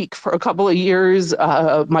couldn't speak for a couple of years.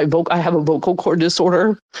 I have a vocal cord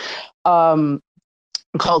disorder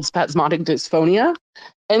called spasmodic dysphonia.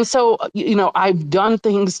 And so, I've done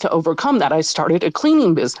things to overcome that. I started a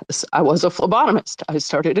cleaning business. I was a phlebotomist. I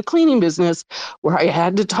started a cleaning business where I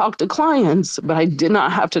had to talk to clients, but I did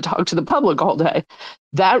not have to talk to the public all day.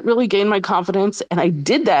 That really gained my confidence. And I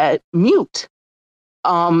did that mute.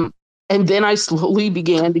 And then I slowly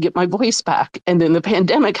began to get my voice back. And then the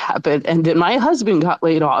pandemic happened. And then my husband got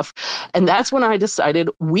laid off. And that's when I decided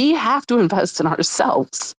we have to invest in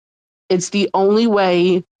ourselves. It's the only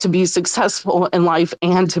way to be successful in life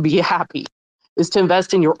and to be happy is to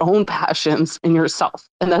invest in your own passions and yourself.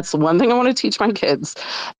 And that's the one thing I want to teach my kids.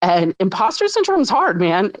 And imposter syndrome is hard,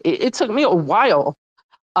 man. It took me a while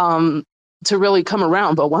to really come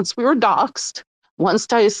around. But once we were doxxed, once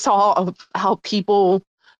I saw how people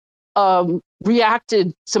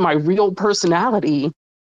reacted to my real personality,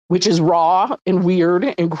 which is raw and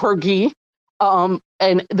weird and quirky,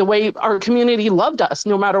 and the way our community loved us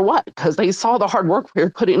no matter what, because they saw the hard work we were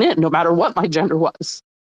putting in no matter what my gender was.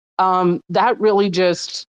 That really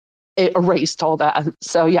just erased all that.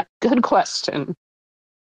 So yeah, good question.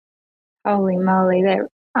 Holy moly, that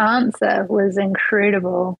answer was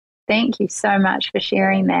incredible. Thank you so much for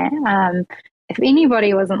sharing that. If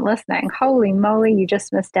anybody wasn't listening, holy moly, you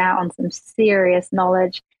just missed out on some serious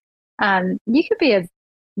knowledge. You could be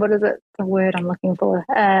what is it, the word I'm looking for?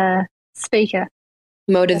 Speaker.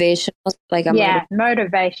 Motivational,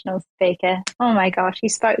 motivational speaker. Oh my gosh, you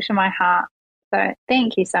spoke to my heart. So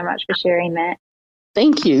thank you so much for sharing that.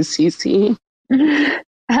 Thank you, Cece.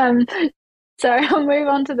 So I'll move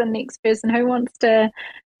on to the next person. Who wants to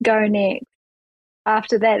go next?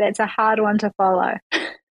 After that, that's a hard one to follow.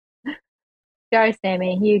 Go,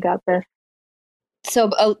 Sammy. You got this. So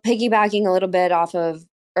piggybacking a little bit off of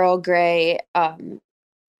Earl Grey,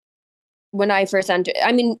 when I first entered,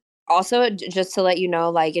 also, just to let you know,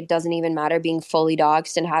 like, it doesn't even matter being fully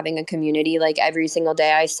doxxed and having a community. Like, every single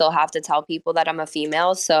day, I still have to tell people that I'm a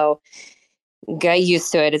female. So get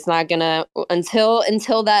used to it. It's not gonna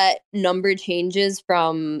until that number changes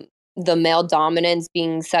from the male dominance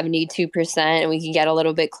being 72%, and we can get a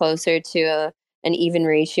little bit closer to an even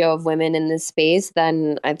ratio of women in this space.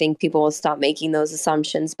 Then I think people will stop making those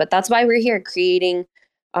assumptions. But that's why we're here, creating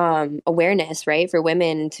awareness, right, for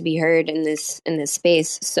women to be heard in this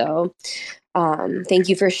space. So thank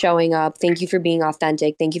you for showing up. Thank you for being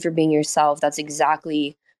authentic. Thank you for being yourself. That's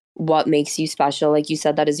exactly what makes you special. Like you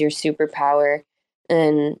said, that is your superpower.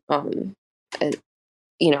 And I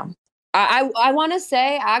want to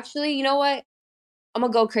say, actually, you know what, I'm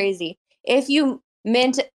gonna go crazy. If you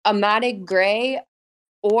mint a Matic Gray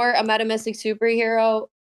or a Metamystic superhero,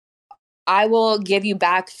 I will give you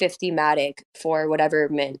back 50 Matic for whatever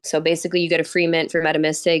mint. So basically you get a free mint for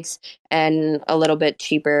Metamystics and a little bit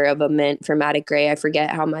cheaper of a mint for Matic Gray. I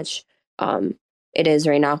forget how much it is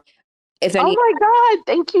right now. Oh my God,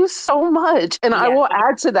 thank you so much. And yeah. I will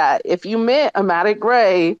add to that. If you mint a Matic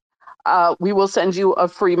Gray, we will send you a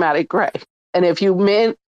free Matic Gray. And if you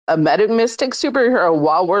mint a Metamystic superhero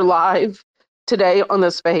while we're live today on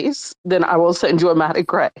the space, then I will send you a Matic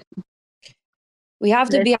Gray. We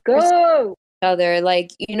have to be each other.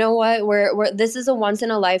 Like, you know what? We're this is a once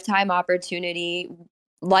in a lifetime opportunity.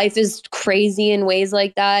 Life is crazy in ways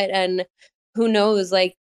like that, and who knows,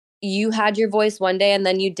 like, you had your voice one day and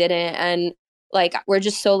then you didn't. And like, we're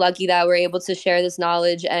just so lucky that we're able to share this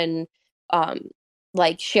knowledge and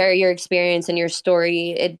like share your experience and your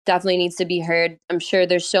story. It definitely needs to be heard. I'm sure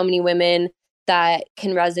there's so many women that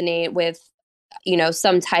can resonate with, you know,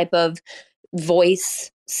 some type of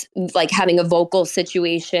voice, like having a vocal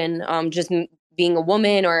situation, just being a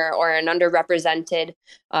woman or an underrepresented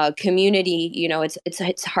community. You know,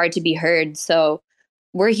 it's hard to be heard. So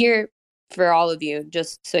we're here for all of you,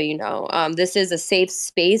 just so you know. This is a safe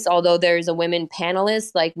space, although there's a women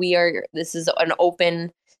panelist. Like, this is an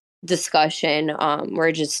open discussion.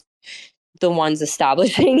 We're just the ones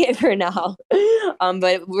establishing it for now.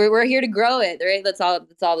 But we're here to grow it, right? That's all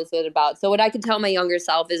this is about. So what I could tell my younger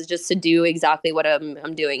self is just to do exactly what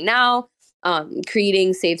I'm doing now,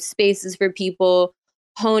 creating safe spaces for people,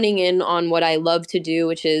 honing in on what I love to do,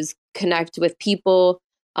 which is connect with people.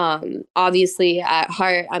 Obviously at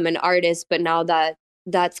heart, I'm an artist, but now that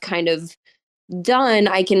that's kind of done,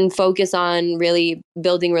 I can focus on really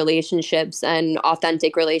building relationships and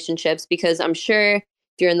authentic relationships, because I'm sure if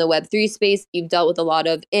you're in the Web3 space, you've dealt with a lot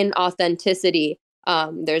of inauthenticity.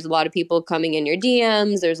 There's a lot of people coming in your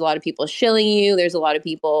DMs. There's a lot of people shilling you. There's a lot of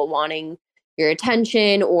people wanting your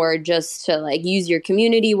attention or just to like use your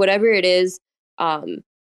community, whatever it is.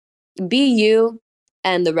 Be you,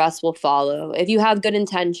 and the rest will follow. If you have good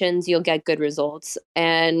intentions, you'll get good results.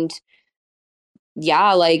 And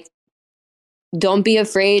yeah, like, don't be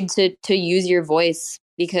afraid to use your voice,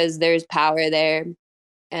 because there's power there.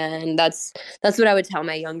 And that's what I would tell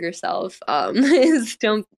my younger self, is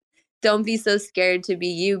don't be so scared to be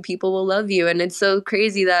you. People will love you. And it's so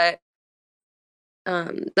crazy that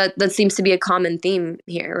that seems to be a common theme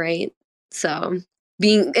here, right? So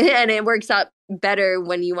and it works out better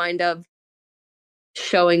when you wind up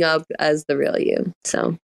showing up as the real you.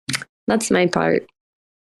 So that's my part.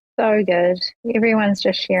 So good. Everyone's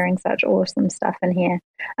just sharing such awesome stuff in here.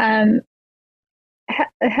 How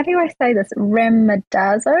do I say this?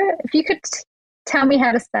 Ramadazo? If you could tell me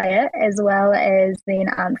how to say it, as well as then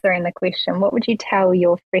answering the question, what would you tell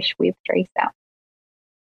your fresh Web3 self?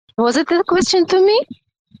 Was it a question to me?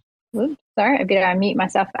 Oops, sorry, I better unmute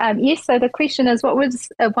myself. Yes, so the question is, what was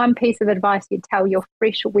one piece of advice you'd tell your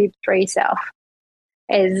fresh Web3 self,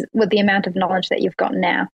 as with the amount of knowledge that you've got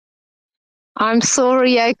now? I'm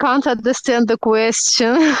sorry, I can't understand the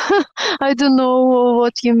question. I don't know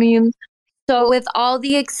what you mean. So with all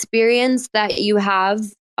the experience that you have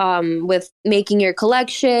with making your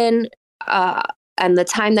collection and the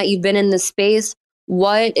time that you've been in the space,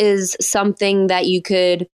 what is something that you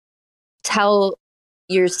could tell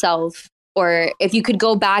yourself, or if you could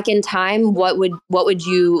go back in time, what would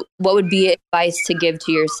be advice to give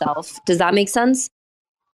to yourself? Does that make sense?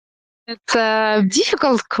 It's a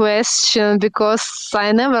difficult question because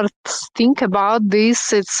I never think about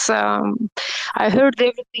this. It's I heard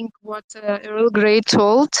everything what Earl Grey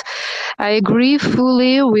told. I agree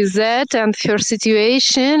fully with that and her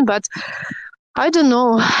situation, but I don't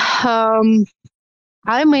know.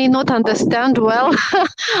 I may not understand well.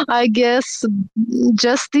 I guess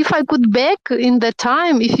just if I could back in the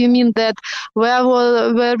time, if you mean that where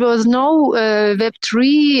was no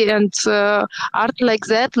Web3 and art like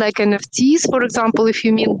that, like NFTs, for example, if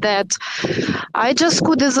you mean that, I just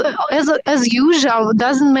could, as usual,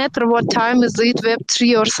 doesn't matter what time is it,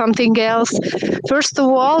 Web3 or something else. First of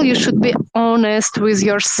all, you should be honest with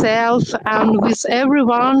yourself and with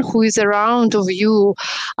everyone who is around of you.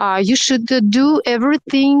 You should do everything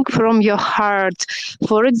from your heart.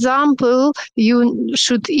 For example, you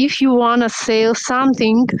should, if you want to sell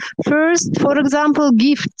something, first, for example,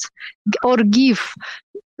 gift or give,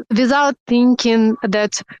 without thinking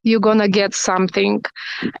that you're gonna get something.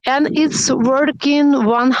 And it's working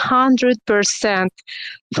 100%.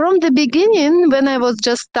 From the beginning, when I was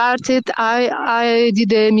just started, I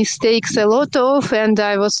did mistakes a lot of, and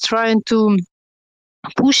I was trying to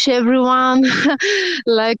push everyone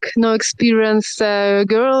like no experience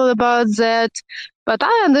girl about that. But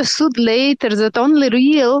I understood later that only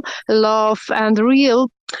real love and real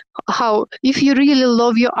how, if you really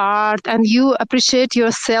love your art and you appreciate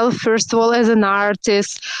yourself, first of all, as an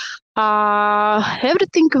artist,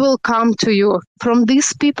 everything will come to you from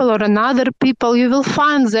these people or another people. You will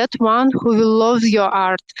find that one who will love your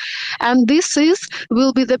art, and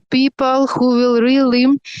will be the people who will really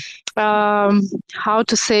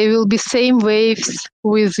will be same waves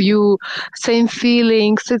with you, same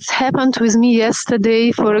feelings. It's happened with me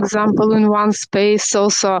yesterday, for example, in one space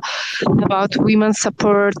also about women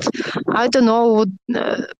support. I don't know,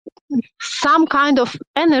 some kind of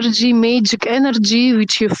energy, magic energy,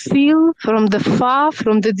 which you feel from the far,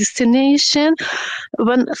 from the destination,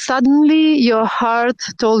 when suddenly your heart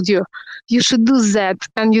told you, you should do that,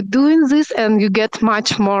 and you're doing this and you get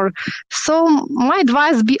much more. So my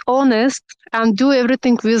advice, be honest and do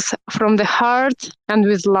everything with from the heart and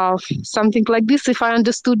with love. Something like this, if I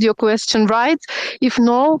understood your question right. If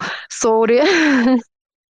no, sorry.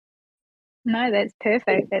 No, that's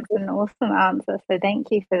perfect. That's an awesome answer. So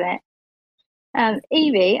thank you for that.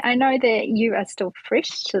 Evie, I know that you are still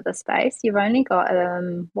fresh to the space. You've only got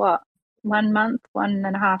what, 1 month,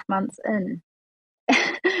 1.5 months in.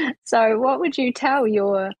 So what would you tell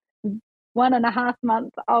your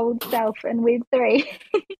 1.5-month-old self in Web3?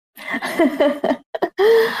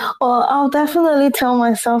 Well, I'll definitely tell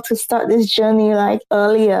myself to start this journey like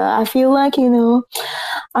earlier. I feel like,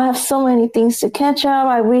 I have so many things to catch up.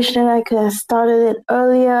 I wish that I could have started it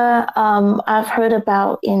earlier. I've heard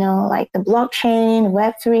about, like the blockchain,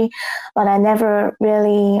 Web3, but I never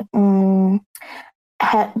really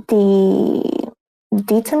had the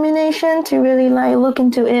determination to really like look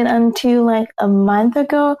into it until like a month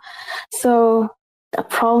ago. So I'll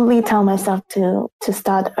probably tell myself to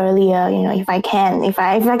start earlier, if I can. If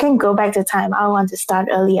I can go back to time, I want to start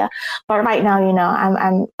earlier. But right now,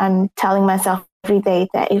 I'm telling myself every day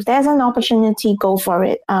that if there's an opportunity, go for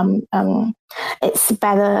it. It's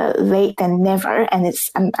better late than never, and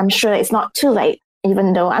I'm sure it's not too late,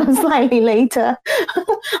 even though I'm slightly later.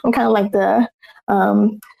 I'm kind of like the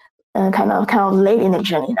kind of late in the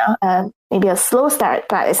journey now. Maybe a slow start,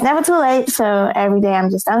 but it's never too late. So every day I'm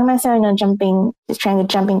just telling myself, just trying to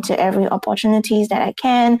jump into every opportunities that I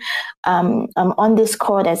can. On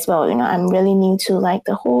Discord as well, I'm really new to like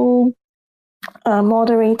the whole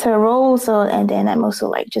moderator role. So, and then I'm also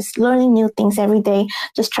like just learning new things every day,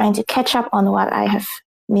 just trying to catch up on what I have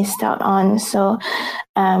missed out on. So,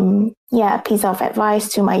 a piece of advice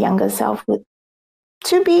to my younger self would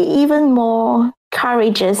to be even more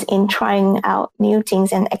courageous in trying out new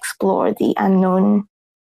things and explore the unknown.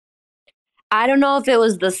 I don't know if it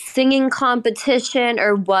was the singing competition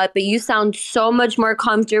or what, but you sound so much more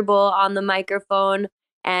comfortable on the microphone.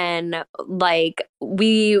 And like,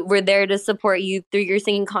 we were there to support you through your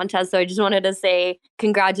singing contest. So I just wanted to say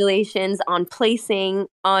congratulations on placing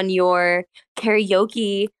on your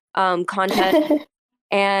karaoke contest.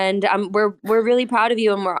 And we're really proud of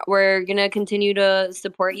you, and we're gonna continue to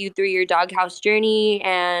support you through your doghouse journey.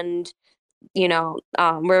 And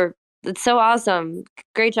it's so awesome.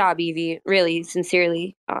 Great job, Evie. Really,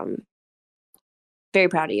 sincerely, very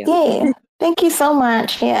proud of you. Yeah, thank you so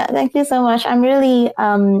much. Yeah, thank you so much. I'm really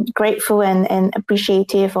grateful and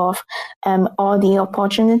appreciative of all the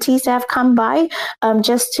opportunities that have come by.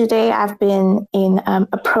 Just today, I've been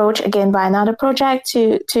approached again by another project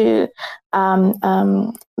to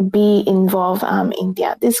be involved in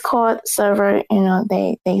their Discord server.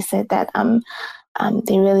 They said that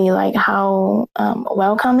they really like how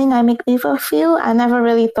welcoming I make people feel. I never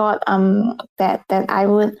really thought that I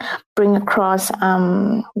would bring across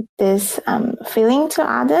this feeling to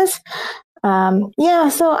others.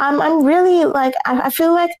 So I'm really like I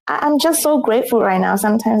feel like I'm just so grateful right now.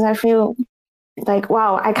 Sometimes I feel like,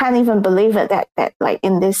 wow, I can't even believe it that like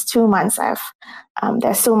in these 2 months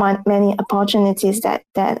there's so many opportunities that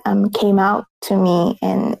came out to me,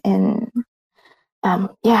 and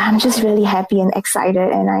I'm just really happy and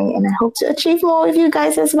excited, and I hope to achieve more with you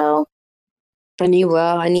guys as well. And you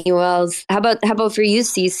will. How about for you,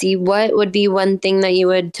 Cece? What would be one thing that you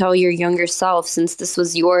would tell your younger self, since this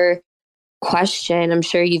was your question? I'm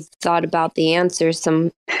sure you've thought about the answer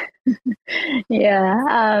some.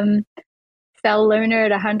 Sell Luna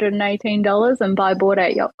at $118 and buy board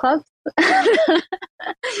at yacht clubs.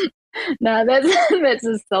 No, that's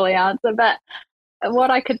a silly answer. But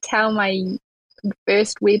what I could tell my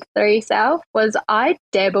first Web3 self was I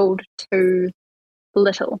dabbled too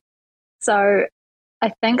little. So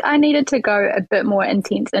I think I needed to go a bit more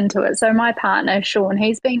intense into it. So my partner, Sean,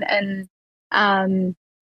 he's been in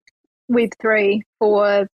Web3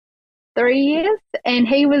 for 3 years, and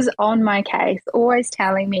he was on my case, always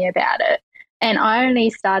telling me about it. And I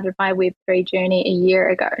only started my Web3 journey a year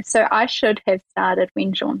ago. So I should have started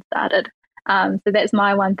when Sean started. So that's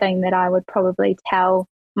my one thing that I would probably tell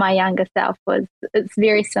my younger self was it's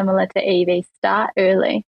very similar to Evie. Start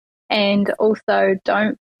early, and also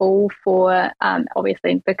don't fall for,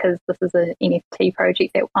 obviously because this is an NFT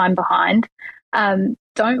project that I'm behind,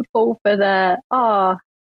 don't fall for the,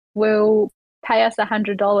 we'll pay us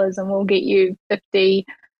 $100 and we'll get you 50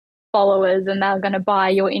 followers and they're going to buy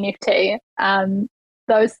your NFT.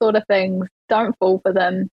 Those sort of things, don't fall for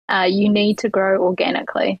them. You need to grow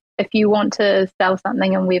organically. if you want to sell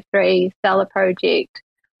something in Web3, sell a project,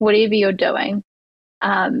 whatever you're doing,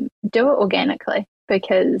 do it organically,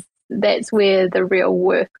 because that's where the real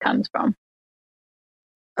worth comes from.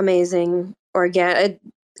 Amazing.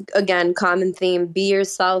 Again, common theme: be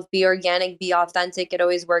yourself, be organic, be authentic. It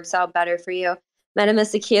always works out better for you.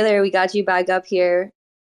 Metamystic Healer, we got you back up here.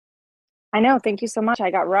 I know. Thank you so much. I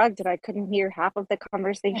got rugged and I couldn't hear half of the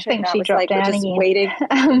conversation. I think that she was dropped like, down we're just again.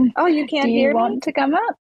 waiting. Oh, you can't do you hear want me? to come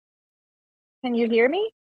up? Can you hear me?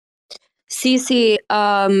 Cece,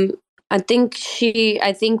 I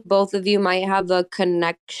think both of you might have a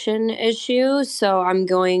connection issue, so I'm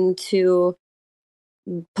going to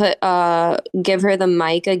give her the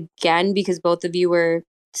mic again, because both of you were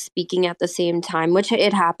speaking at the same time, which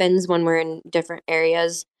it happens when we're in different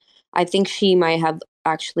areas. I think she might have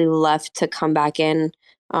actually left to come back in.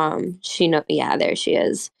 Yeah, there she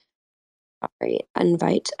is. All right,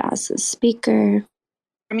 invite as a speaker.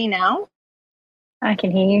 Hear me now? I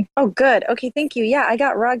can hear you. Oh, good. Okay, thank you. Yeah, I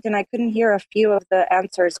got rugged and I couldn't hear a few of the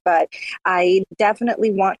answers, but I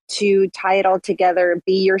definitely want to tie it all together.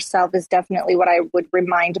 Be yourself is definitely what I would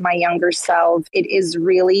remind my younger self. It is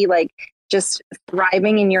really like just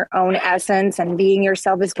thriving in your own essence, and being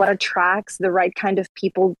yourself is what attracts the right kind of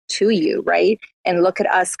people to you, right? And look at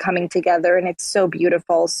us coming together, and it's so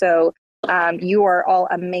beautiful. So you are all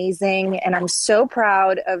amazing, and I'm so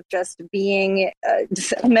proud of just being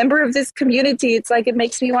just a member of this community. It's like, it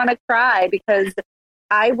makes me want to cry, because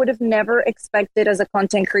I would have never expected, as a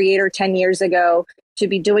content creator 10 years ago, to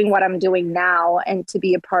be doing what I'm doing now, and to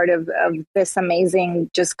be a part of this amazing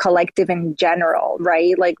just collective in general,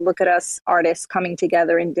 right? Like, look at us artists coming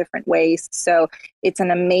together in different ways. So it's an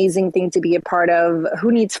amazing thing to be a part of.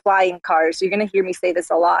 Who needs flying cars? You're going to hear me say this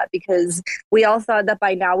a lot, because we all thought that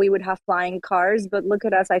by now we would have flying cars, but look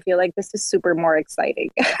at us. I feel like this is super more exciting.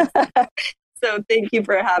 So thank you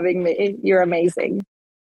for having me. You're amazing.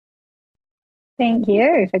 Thank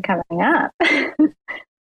you for coming up.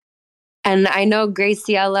 And I know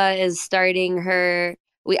Graciela is starting her.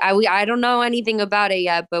 I don't know anything about it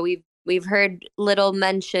yet, but we've heard little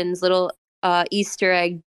mentions, little Easter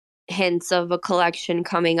egg hints of a collection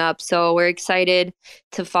coming up. So we're excited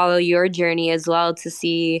to follow your journey as well, to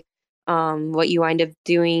see what you wind up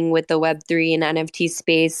doing with the Web3 and NFT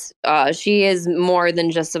space. She is more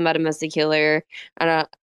than just a Metamistic Healer.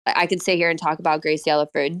 I could sit here and talk about Graciela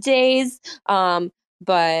for days,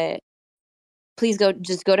 but please go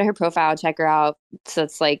to her profile, check her out. So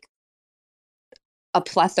it's like a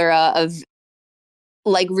plethora of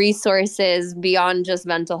like resources beyond just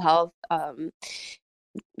mental health.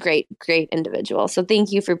 Great individual. So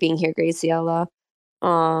thank you for being here, Graciela.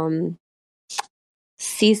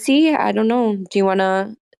 Cece, I don't know.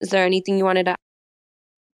 Is there anything you wanted to?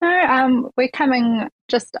 No, we're coming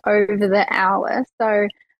just over the hour, so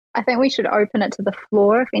I think we should open it to the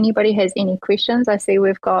floor if anybody has any questions. I see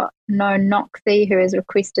we've got No Noxie who has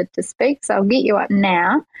requested to speak, so I'll get you up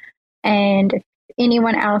now. And if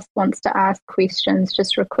anyone else wants to ask questions,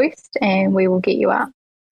 just request and we will get you up.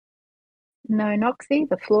 No Noxie,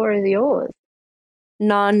 the floor is yours.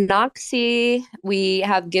 Non-Noxie, we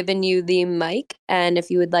have given you the mic, and if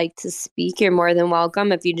you would like to speak, you're more than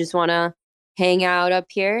welcome. If you just want to hang out up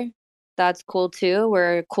here, that's cool too.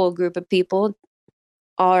 We're a cool group of people.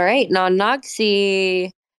 All right,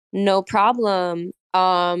 Non-Noxie, no problem.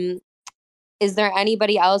 Is there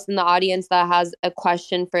anybody else in the audience that has a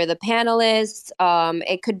question for the panelists?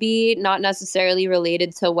 It could be not necessarily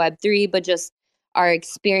related to Web3, but just our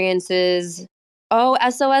experiences. Oh,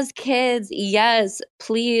 SOS Kids. Yes,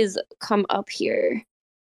 please come up here.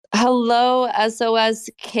 Hello, SOS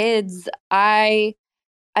Kids.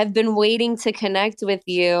 I've been waiting to connect with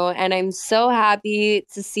you, and I'm so happy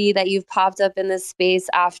to see that you've popped up in this space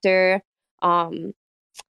after being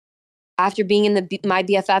in the My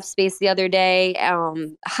BFF space the other day.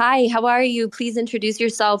 Hi, how are you? Please introduce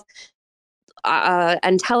yourself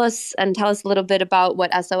and tell us a little bit about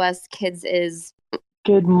what SOS Kids is.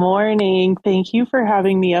 Good morning. Thank you for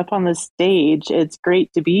having me up on the stage. It's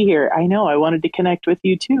great to be here. I know I wanted to connect with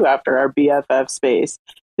you too after our BFF space.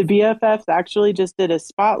 The BFFs actually just did a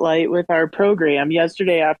spotlight with our program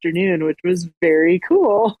yesterday afternoon, which was very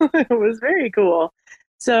cool. It was very cool.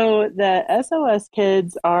 So the SOS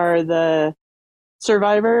Kids are the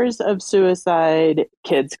Survivors of Suicide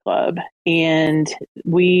Kids Club, and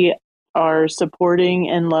we are supporting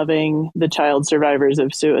and loving the child survivors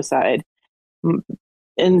of suicide.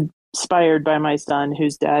 Inspired by my son,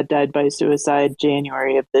 whose dad died by suicide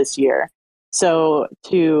January of this year. So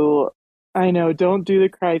I know, don't do the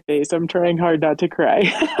cry face. I'm trying hard not to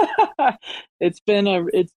cry. It's been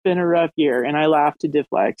a rough year, and I laugh to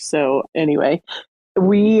deflect. So anyway,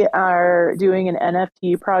 We are doing an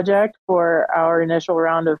NFT project for our initial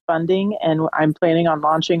round of funding, and I'm planning on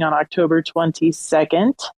launching on October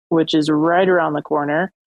 22nd, which is right around the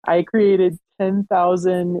corner. I created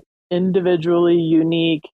 10,000 individually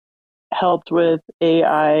unique, helped with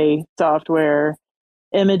AI software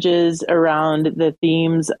images around the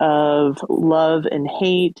themes of love and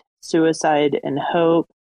hate, suicide and hope,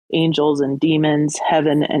 angels and demons,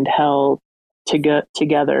 heaven and hell,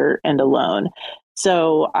 together and alone.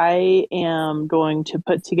 So I am going to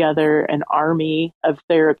put together an army of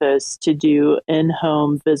therapists to do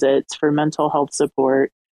in-home visits for mental health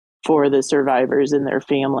support for the survivors and their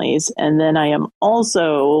families. And then I am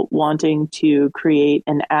also wanting to create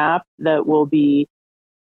an app that will be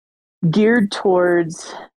geared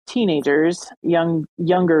towards teenagers,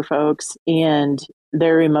 younger folks, and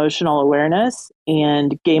their emotional awareness,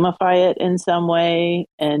 and gamify it in some way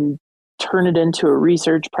and turn it into a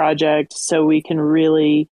research project so we can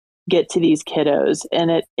really get to these kiddos.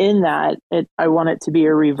 And I want it to be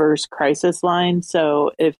a reverse crisis line.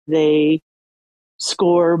 So if they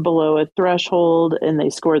score below a threshold and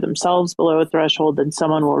they score themselves below a threshold, then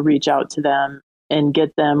someone will reach out to them and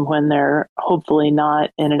get them when they're hopefully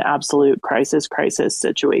not in an absolute crisis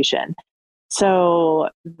situation. So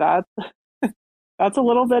that's a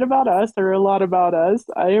little bit about us, or a lot about us.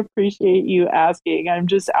 I appreciate you asking. I'm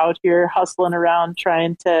just out here hustling around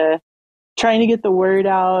trying to get the word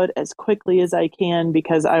out as quickly as I can,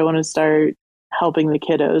 because I want to start helping the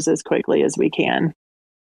kiddos as quickly as we can.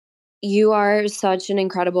 You are such an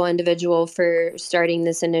incredible individual for starting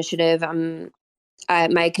this initiative.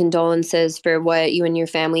 My condolences for what you and your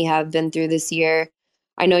family have been through this year.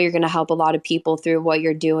 I know you're going to help a lot of people through what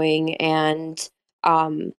you're doing, and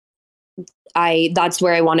that's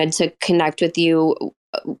where I wanted to connect with you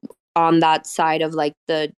on that side of like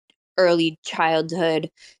the early childhood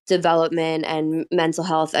development and mental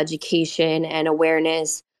health education and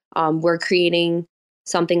awareness. We're creating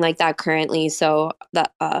something like that currently, so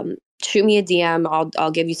that shoot me a DM.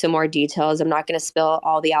 I'll give you some more details. I'm not going to spill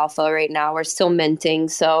all the alpha right now. We're still minting,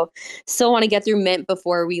 so still want to get through mint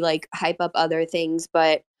before we like hype up other things.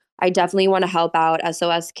 But I definitely want to help out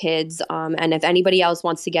SOS Kids. And if anybody else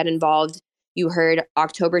wants to get involved, you heard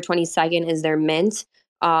October 22nd is their mint.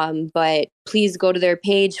 But please go to their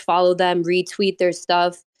page, follow them, retweet their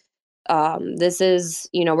stuff. This is,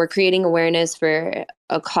 we're creating awareness for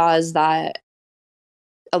a cause that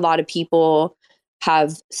a lot of people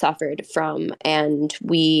have suffered from, and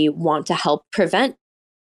we want to help prevent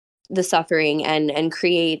the suffering and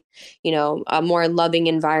create, a more loving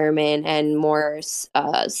environment and more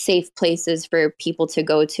safe places for people to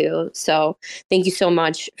go to. So thank you so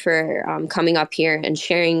much for coming up here and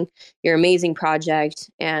sharing your amazing project.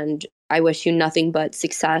 And I wish you nothing but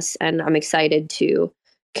success. And I'm excited to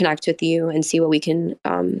connect with you and see what we can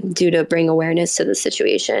do to bring awareness to the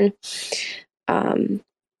situation.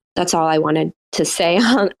 That's all I wanted to say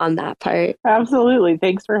on that part. Absolutely.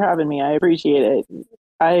 Thanks for having me. I appreciate it.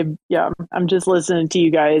 I'm just listening to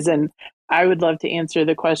you guys, and I would love to answer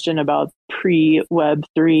the question about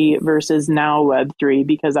pre-Web3 versus now Web3,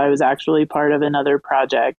 because I was actually part of another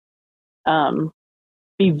project.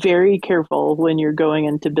 Be very careful when you're going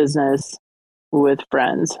into business with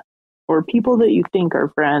friends or people that you think are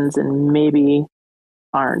friends and maybe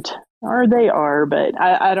aren't, or they are, but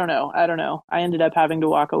I don't know. I ended up having to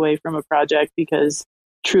walk away from a project because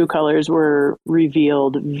true colors were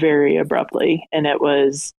revealed very abruptly. And it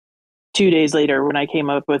was 2 days later when I came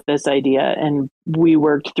up with this idea, and we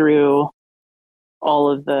worked through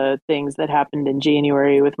all of the things that happened in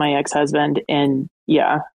January with my ex-husband. And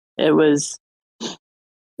I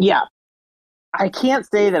can't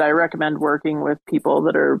say that I recommend working with people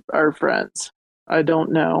that are friends. I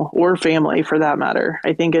don't know, or family for that matter.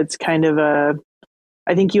 I think it's kind of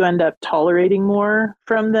I think you end up tolerating more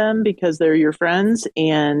from them because they're your friends,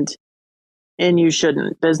 and you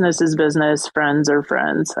shouldn't. Business is business, friends are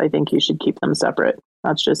friends. I think you should keep them separate.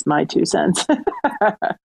 That's just my 2 cents.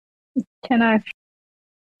 Can I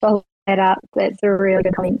follow that up? That's a really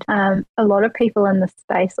good point. A lot of people in the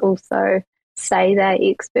space also say they're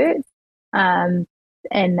experts, and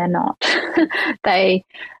they're not. They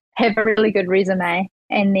have a really good resume,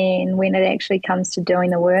 and then when it actually comes to doing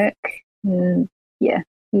the work,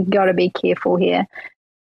 you've got to be careful here.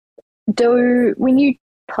 When you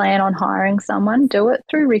plan on hiring someone, do it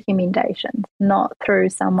through recommendations, not through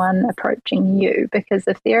someone approaching you, because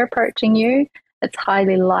if they're approaching you, it's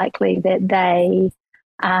highly likely that they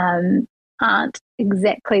aren't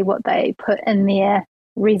exactly what they put in their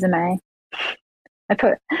resume.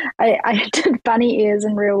 I did bunny ears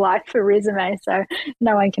in real life for resume, so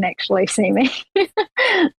no one can actually see me.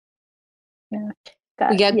 Yeah.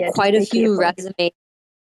 we get yeah, quite a just be few careful. resumes.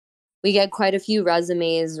 We get quite a few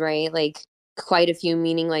resumes, right? Like quite a few,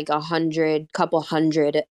 meaning like 100, couple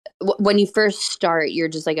hundred. When you first start, you're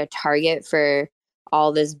just like a target for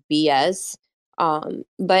all this BS.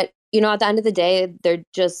 But at the end of the day, they're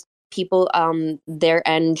just people their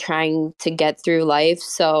end trying to get through life.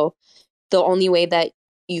 So the only way that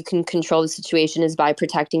you can control the situation is by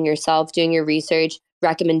protecting yourself, doing your research.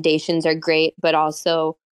 Recommendations are great, but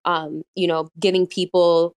also, giving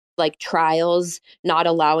people like trials, not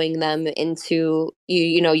allowing them into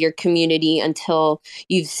your community until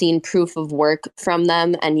you've seen proof of work from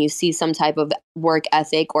them and you see some type of work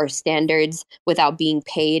ethic or standards without being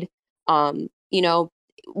paid. Um, you know,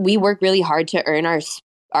 we work really hard to earn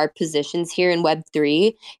our positions here in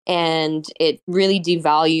Web3, and it really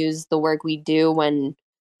devalues the work we do when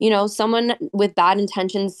someone with bad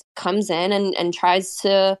intentions comes in and tries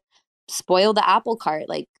to spoil the apple cart.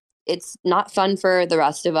 Like, it's not fun for the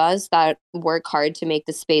rest of us that work hard to make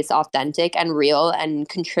the space authentic and real and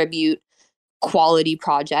contribute quality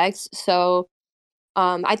projects. So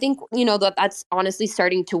I think that's honestly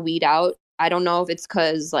starting to weed out. I don't know if it's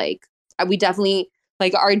because like we definitely,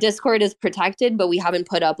 like, our Discord is protected, but we haven't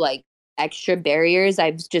put up like extra barriers.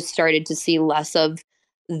 I've just started to see less of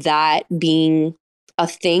that being a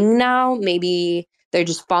thing now. Maybe they're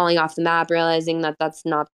just falling off the map, realizing that that's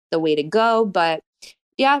not the way to go. But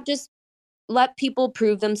yeah, just let people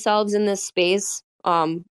prove themselves in this space.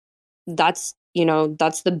 That's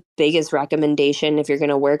the biggest recommendation. If you're going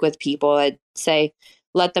to work with people, I'd say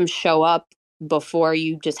let them show up before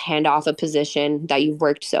you just hand off a position that you've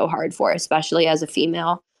worked so hard for, especially as a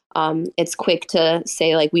female. It's quick to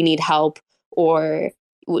say like, we need help, or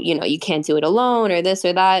you can't do it alone, or this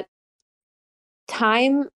or that.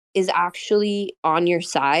 Time is actually on your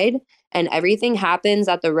side, and everything happens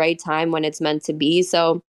at the right time when it's meant to be.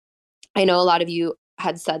 So I know a lot of you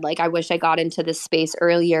had said, like, I wish I got into this space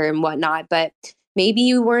earlier and whatnot, but maybe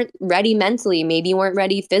you weren't ready mentally. Maybe you weren't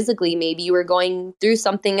ready physically. Maybe you were going through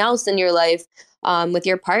something else in your life, with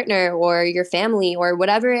your partner or your family or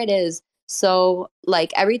whatever it is. So,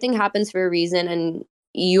 like, everything happens for a reason, and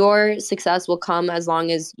your success will come as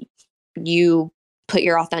long as you put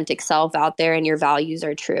your authentic self out there and your values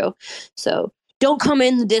are true. So don't come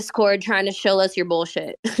in the Discord trying to show us your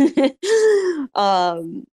bullshit.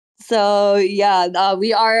 So yeah,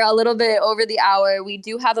 we are a little bit over the hour. We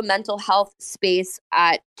do have a mental health space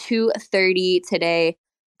at 2:30 today.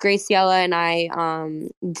 Graciela and I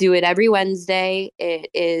do it every Wednesday. It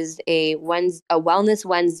is a Wellness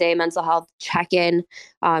Wednesday mental health check-in.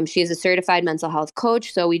 She is a certified mental health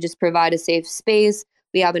coach, so we just provide a safe space.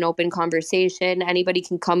 We have an open conversation. Anybody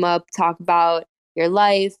can come up, talk about your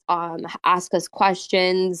life, ask us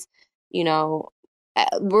questions.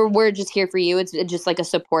 We're just here for you. It's just like a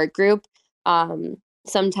support group.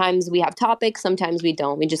 Sometimes we have topics, sometimes we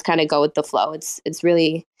don't. We just kind of go with the flow. It's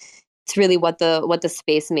really what the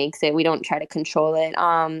space makes it. We don't try to control it.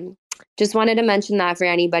 Just wanted to mention that for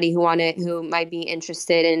anybody who might be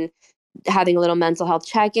interested in having a little mental health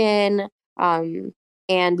check-in.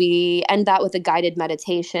 And we end that with a guided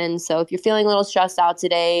meditation. So if you're feeling a little stressed out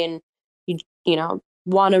today and you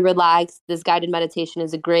want to relax, this guided meditation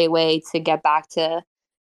is a great way to get back to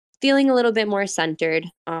feeling a little bit more centered.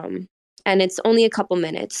 And it's only a couple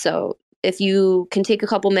minutes. So if you can take a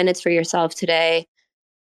couple minutes for yourself today,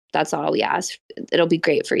 that's all we ask. It'll be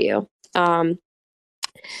great for you. And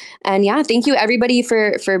yeah, thank you everybody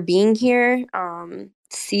for being here.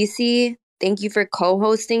 Cece, thank you for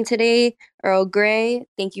co-hosting today. Earl Grey,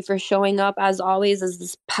 thank you for showing up as always as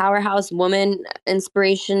this powerhouse woman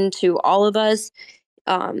inspiration to all of us.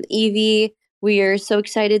 Evie, we are so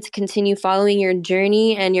excited to continue following your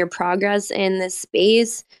journey and your progress in this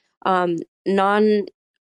space. Noxie,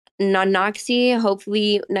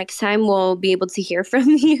 hopefully next time we'll be able to hear from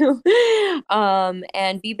you.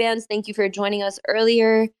 And B-Bands, thank you for joining us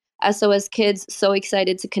earlier. SOS Kids, so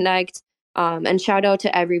excited to connect. And shout out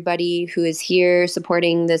to everybody who is here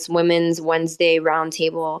supporting this Women's Wednesday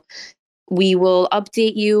Roundtable. We will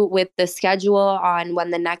update you with the schedule on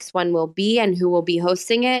when the next one will be and who will be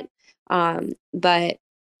hosting it.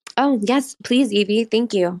 Yes, please, Evie.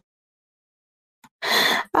 Thank you.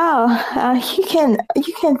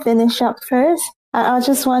 You can finish up first. I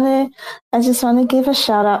just want to give a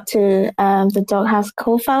shout out to the Doghouse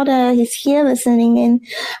co-founder. He's here listening in.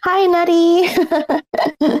 Hi, Nutty.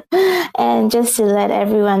 And just to let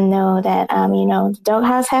everyone know that the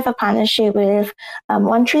Doghouse have a partnership with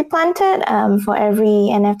One Tree Planted. For every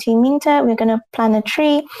NFT minted, we're gonna plant a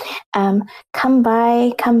tree. Come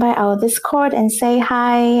by our Discord and say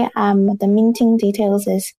hi. The minting details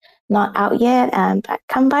is not out yet, but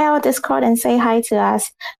come by our Discord and say hi to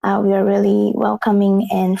us. We are really welcoming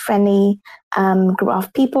and friendly group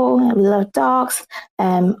of people. We love dogs.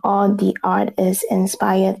 All the art is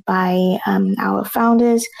inspired by our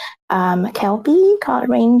founders, Kelby called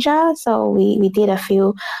Ranger. So we did a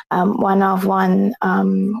few one-of-one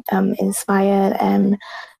inspired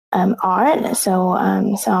art.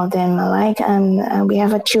 So some of them are like we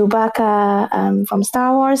have a Chewbacca from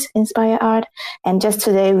Star Wars inspired art, and just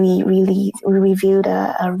today we reviewed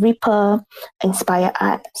a Reaper inspired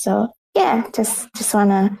art. So yeah, just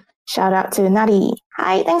wanna shout out to Nadi.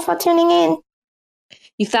 Hi, thanks for tuning in.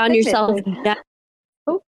 You found yourself.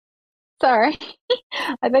 Oh, sorry.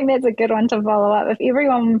 I think that's a good one to follow up. If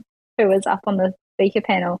everyone who is up on the speaker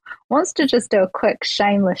panel wants to just do a quick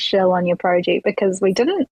shameless shill on your project, because we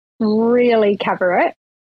didn't really cover it.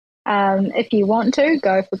 If you want to,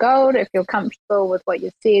 go for gold. If you're comfortable with what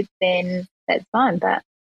you said, then that's fine. But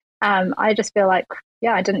I just feel like,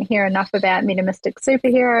 I didn't hear enough about metamistic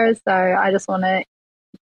superheroes, so I just want to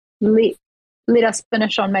let us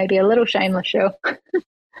finish on maybe a little shameless shill.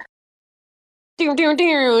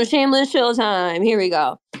 Shameless shill time. Here we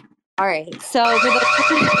go. All right. So for the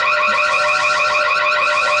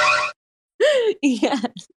yes.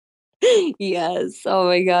 Yes. Oh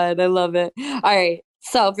my God. I love it. All right.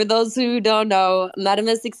 So for those who don't know,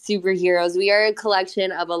 Metamistic Superheroes, we are a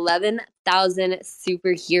collection of 11,000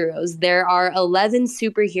 superheroes. There are 11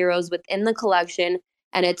 superheroes within the collection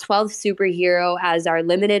and a 12th superhero as our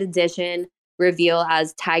limited edition reveal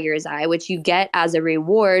as Tiger's Eye, which you get as a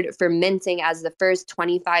reward for minting as the first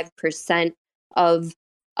 25% of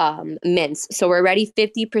mints. So we're already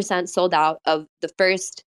 50% sold out of the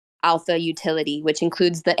first alpha utility, which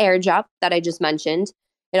includes the airdrop that I just mentioned.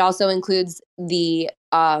 It also includes the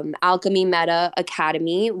Alchemy Meta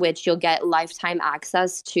Academy, which you'll get lifetime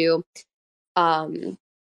access to.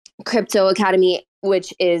 Crypto Academy,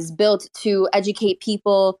 which is built to educate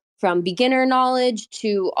people from beginner knowledge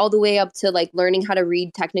to all the way up to like learning how to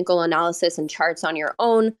read technical analysis and charts on your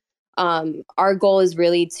own. Our goal is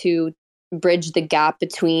really to bridge the gap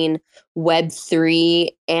between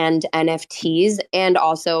Web3 and NFTs, and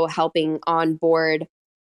also helping onboard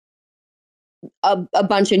a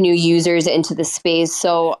bunch of new users into the space.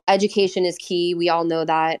 So education is key. We all know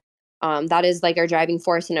that. That is like our driving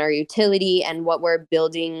force and our utility and what we're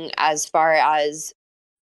building as far as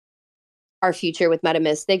our future with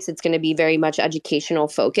Metamystics. It's going to be very much educational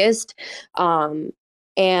focused.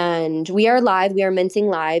 And we are live. We are minting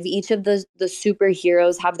live. Each of the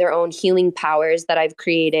superheroes have their own healing powers that I've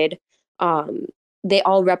created. They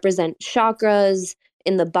all represent chakras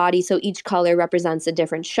in the body. So each color represents a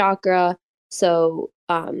different chakra. So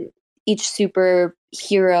each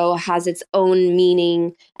superhero has its own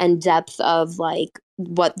meaning and depth of like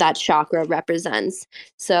what that chakra represents.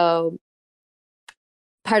 So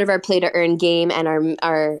part of our play to earn game and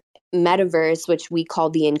our metaverse, which we call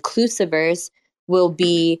the Inclusiverse, will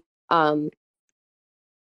be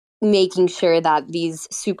making sure that these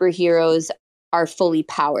superheroes are fully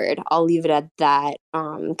powered. I'll leave it at that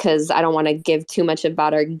because I don't want to give too much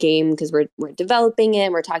about our game because we're developing it.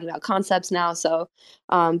 We're talking about concepts now. So,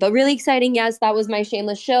 but really exciting. Yes, that was my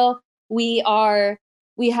shameless shill. We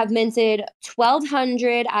have minted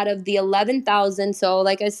 1,200 out of the 11,000. So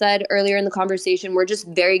like I said earlier in the conversation, we're just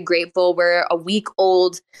very grateful. We're a week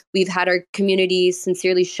old. We've had our community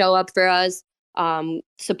sincerely show up for us,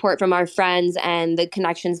 support from our friends and the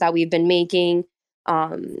connections that we've been making.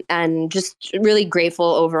 And just really grateful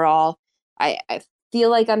overall. I feel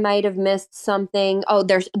like I might have missed something. Oh,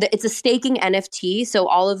 it's a staking NFT. So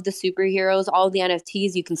all of the superheroes, all of the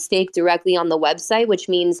NFTs, you can stake directly on the website, which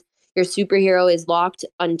means your superhero is locked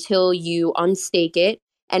until you unstake it.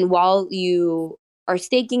 And while you are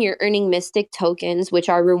staking, you're earning Mystic tokens, which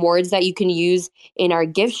are rewards that you can use in our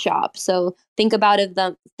gift shop. So think of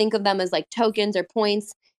them as like tokens or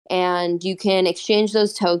points, and you can exchange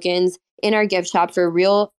those tokens in our gift shop for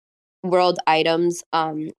real world items,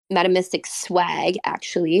 Metamystic swag,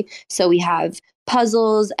 actually. So we have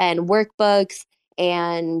puzzles and workbooks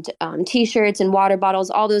and t-shirts and water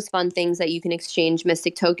bottles, all those fun things that you can exchange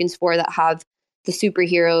Mystic tokens for that have the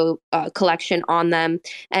superhero collection on them.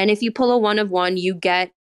 And if you pull a one of one, you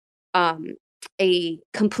get a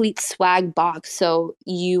complete swag box. So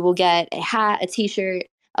you will get a hat, a t-shirt,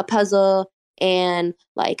 a puzzle, and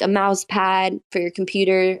like a mouse pad for your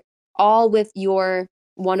computer, all with your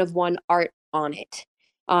one-of-one art on it,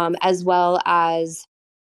 as well as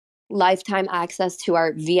lifetime access to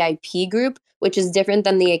our VIP group, which is different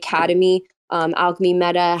than the Academy. Alchemy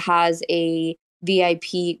Meta has a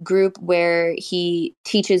VIP group where he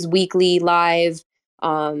teaches weekly live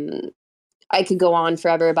I could go on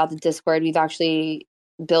forever about the Discord. We've actually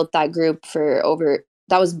built that group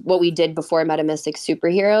that was what we did before Metamystic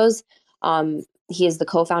Superheroes. He is the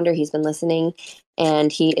co-founder. He's been listening,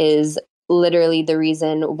 and he is literally the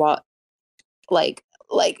reason why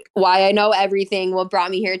I know everything, what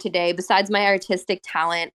brought me here today, besides my artistic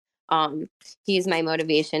talent. He's my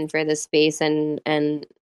motivation for this space and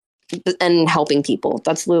helping people.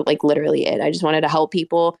 That's literally it. I just wanted to help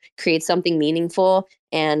people create something meaningful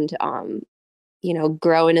and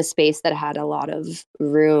grow in a space that had a lot of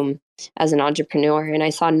room as an entrepreneur. And I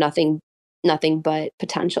saw nothing but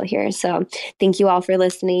potential here. So thank you all for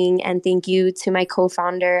listening. And thank you to my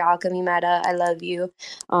co-founder, Alchemy Meta. I love you.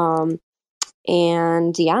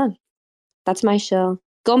 And yeah, that's my show.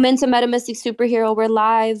 Go mint a Metamystic Superhero. We're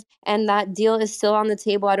live, and that deal is still on the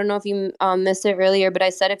table. I don't know if you missed it earlier, but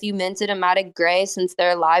I said if you minted a Matic Gray, since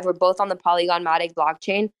they're live, we're both on the Polygon Matic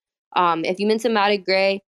blockchain. If you mint a Matic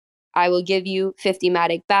Gray, I will give you 50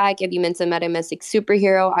 Matic back. If you mint a Metamystic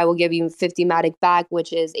Superhero, I will give you 50 Matic back,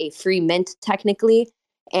 which is a free mint technically.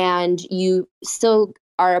 And you still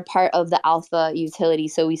are a part of the alpha utility.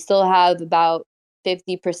 So we still have about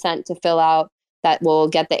 50% to fill out that will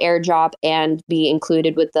get the airdrop and be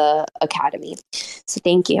included with the academy. So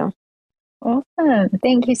thank you. Awesome.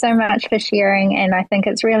 Thank you so much for sharing. And I think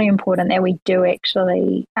it's really important that we do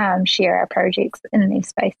actually share our projects in these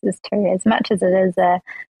spaces too. As much as it is a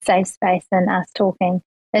safe space and us talking,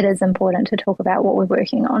 it is important to talk about what we're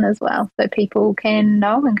working on as well, so people can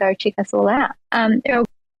know and go check us all out. Earl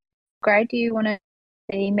Grey, do you want to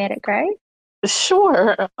be Matic Grey?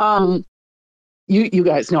 Sure. You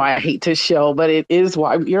guys know I hate to shill, but it is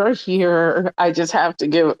why you're here. I just have to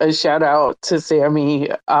give a shout out to Sammy.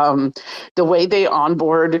 The way they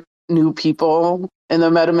onboard new people in the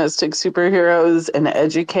Metamystic Superheroes and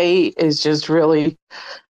educate is just really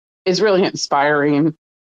inspiring.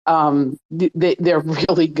 They're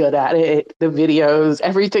really good at it. The videos,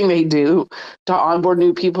 everything they do to onboard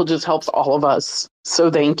new people just helps all of us.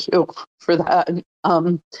 So thank you for that.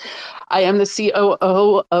 I am the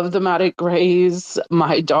COO of the Matic Grays.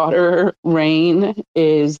 My daughter, Rain,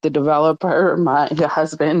 is the developer. My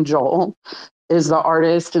husband, Joel, is the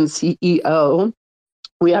artist and CEO.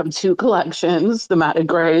 We have 2 collections, the Matic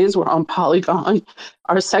Grays. We're on Polygon.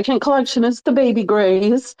 Our second collection is the Baby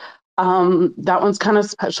Grays. That one's kind of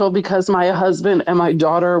special because my husband and my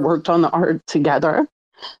daughter worked on the art together.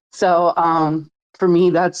 So for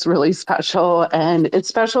me, that's really special. And it's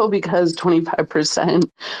special because 25%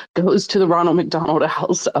 goes to the Ronald McDonald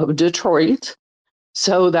House of Detroit.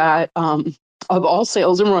 So that of all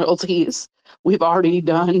sales and royalties, we've already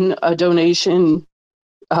done a donation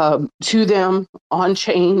to them on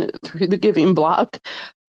chain through the Giving Block.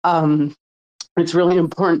 It's really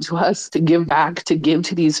important to us to give back, to give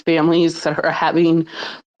to these families that are having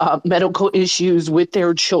medical issues with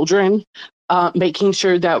their children, making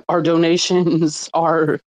sure that our donations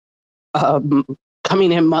are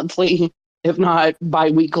coming in monthly, if not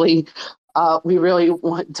bi-weekly. We really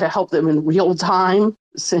want to help them in real time,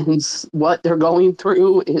 since what they're going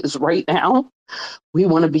through is right now. We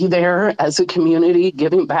want to be there as a community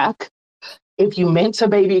giving back. If you mint a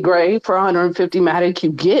Baby Gray for 150 Matic,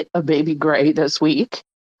 you get a Baby Gray this week.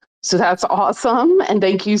 So that's awesome. And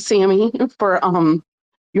thank you, Sammy, for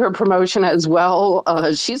your promotion as well.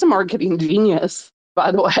 She's a marketing genius,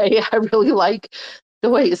 by the way. I really like the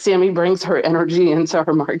way Sammy brings her energy into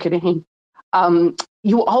her marketing.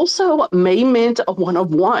 You also may mint a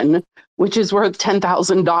 1-of-1, which is worth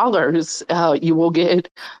 $10,000. You will get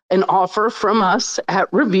an offer from us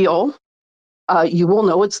at reveal. You will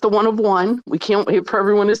know it's the 1-of-1. We can't wait for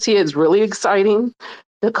everyone to see it. It's really exciting.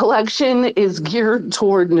 The collection is geared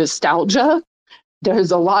toward nostalgia.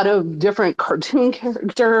 There's a lot of different cartoon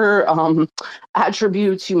character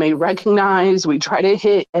attributes you may recognize. We try to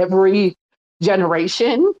hit every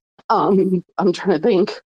generation. I'm trying to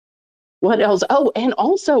think what else. Oh, and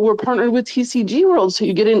also we're partnered with TCG World, so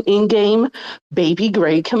you get an in-game Baby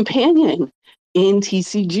Gray companion in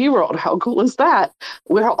TCG World. How cool is that?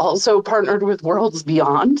 We're also partnered with Worlds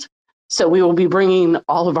Beyond, so we will be bringing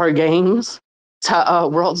all of our games to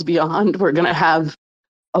Worlds Beyond. We're going to have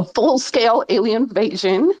a full-scale alien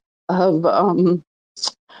invasion of the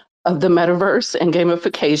metaverse and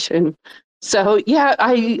gamification. So yeah,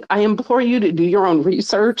 I implore you to do your own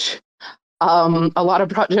research. A lot of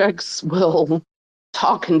projects will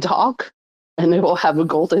talk and talk, and they will have a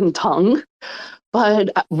golden tongue. But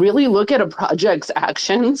really look at a project's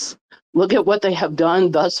actions. Look at what they have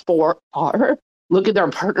done thus far. Look at their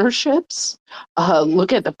partnerships.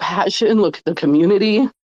 Look at the passion. Look at the community.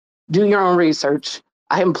 Do your own research.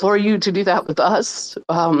 I implore you to do that with us.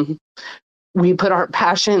 We put our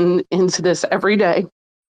passion into this every day.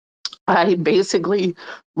 I basically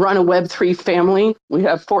run a Web3 family. We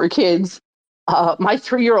have 4 kids. My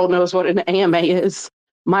 3-year-old knows what an AMA is.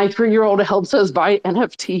 My 3-year-old helps us buy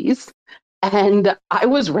NFTs. And I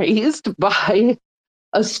was raised by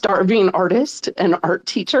a starving artist and art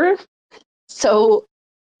teacher. So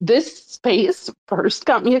this space first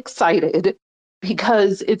got me excited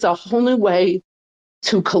because it's a whole new way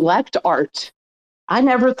to collect art. I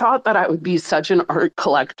never thought that I would be such an art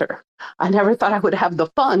collector. I never thought I would have the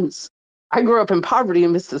funds. I grew up in poverty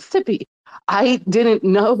in Mississippi. I didn't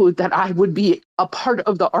know that I would be a part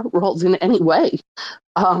of the art world in any way.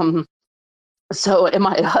 And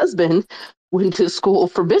my husband went to school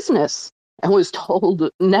for business and was told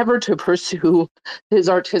never to pursue his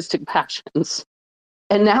artistic passions.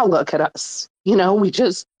 And now look at us. We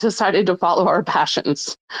just decided to follow our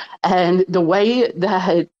passions. And the way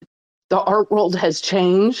that the art world has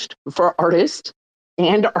changed for artists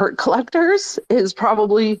and art collectors is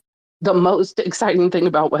probably the most exciting thing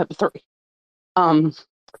about Web3.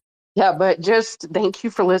 But just thank you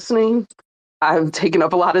for listening. I've taken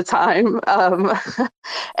up a lot of time.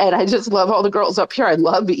 And I just love all the girls up here. I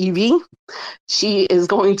love Evie. She is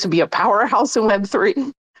going to be a powerhouse in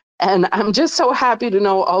Web3. And I'm just so happy to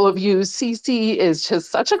know all of you. Cece is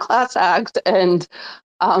just such a class act. And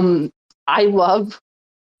I love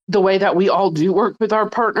the way that we all do work with our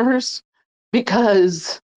partners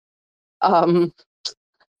because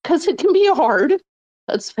it can be hard.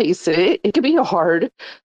 Let's face it, it can be hard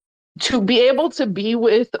to be able to be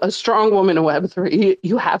with a strong woman in Web3.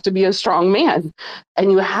 You have to be a strong man,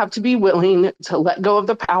 and you have to be willing to let go of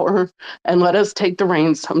the power and let us take the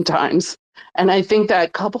reins sometimes. And I think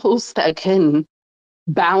that couples that can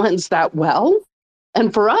balance that well,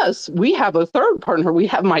 and for us, we have a third partner. We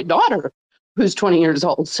have my daughter, who's 20 years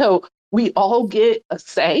old. So we all get a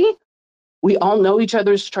say. We all know each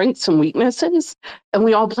other's strengths and weaknesses, and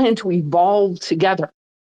we all plan to evolve together.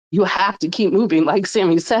 You have to keep moving. Like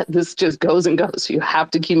Sammy said, this just goes and goes. You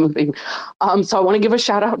have to keep moving. So I want to give a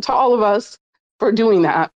shout out to all of us for doing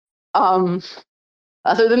that.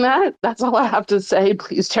 Other than that, that's all I have to say.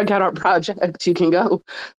 Please check out our project. You can go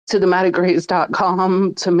to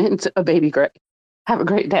thematicgrays.com to mint a baby gray. Have a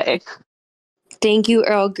great day. Thank you,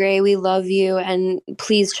 Earl Grey. We love you. And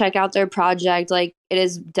please check out their project. Like, it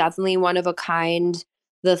is definitely one of a kind.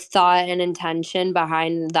 The thought and intention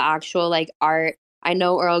behind the actual art. I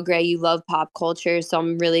know, Earl Grey, you love pop culture, so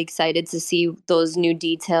I'm really excited to see those new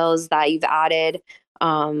details that you've added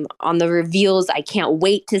on the reveals. I can't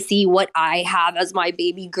wait to see what I have as my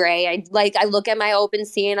baby gray. I look at my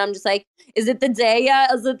OpenSea and I'm just like, is it the day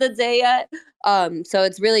yet? Is it the day yet? So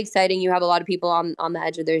it's really exciting. You have a lot of people on the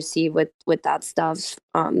edge of their seat with that stuff.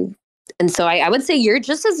 And so I would say you're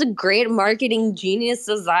just as a great marketing genius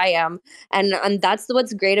as I am. And that's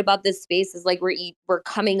what's great about this space is we're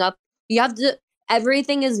coming up. You have to.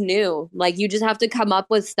 Everything is new. You just have to come up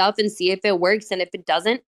with stuff and see if it works. And if it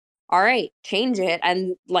doesn't, all right, change it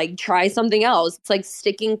and try something else. It's like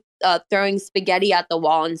throwing spaghetti at the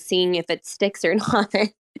wall and seeing if it sticks or not.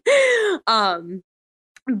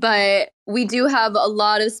 But we do have a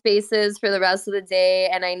lot of spaces for the rest of the day.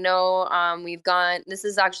 And I know this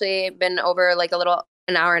has actually been over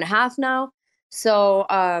an hour and a half now. So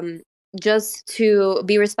just to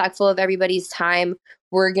be respectful of everybody's time,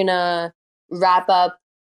 we're going to wrap up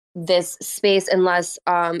this space unless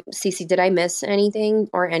Cece, did I miss anything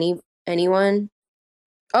or anyone?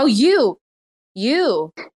 Oh, you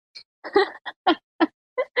No,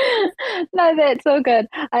 that's all good.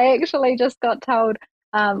 I actually just got told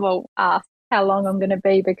asked how long I'm going to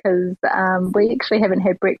be because we actually haven't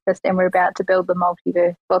had breakfast and we're about to build the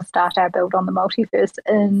multiverse. We'll start our build on the multiverse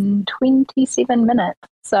in 27 minutes.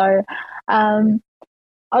 So I'll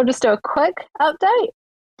just do a quick update.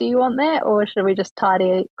 Do you want that, or should we just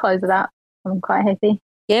close it up? I'm quite happy.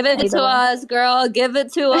 Give it to us, girl. Give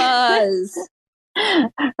it to us. All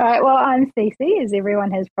right. Well, I'm Cece, as everyone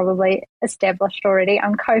has probably established already.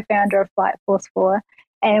 I'm co-founder of Flight Force 4,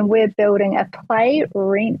 and we're building a play,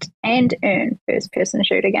 rent, and earn first-person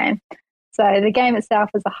shooter game. So the game itself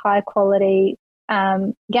is a high-quality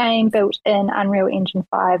game built in Unreal Engine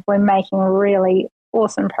 5. We're making really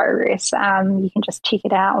awesome progress. You can just check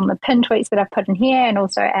it out on the pin tweets that I've put in here and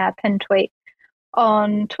also our pin tweet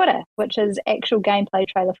on Twitter, which is actual gameplay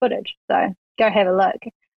trailer footage. So go have a look.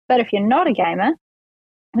 But if you're not a gamer,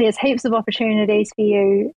 there's heaps of opportunities for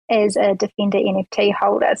you as a Defender NFT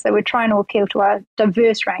holder. So we're trying to appeal to a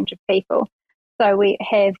diverse range of people. So we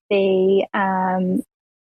have the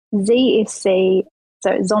ZSC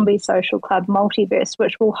So Zombie Social Club Multiverse,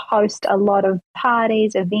 which will host a lot of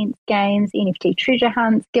parties, events, games, NFT treasure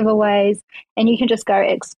hunts, giveaways, and you can just go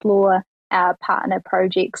explore our partner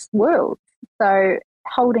projects' worlds. So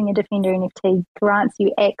holding a Defender NFT grants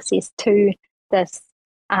you access to this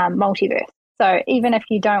multiverse. So even if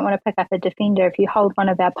you don't want to pick up a Defender, if you hold one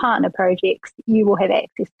of our partner projects, you will have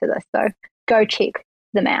access to this. So go check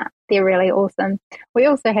them out. They're really awesome. We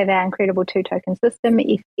also have our incredible two-token system,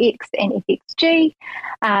 FX and FXG,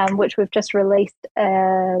 which we've just released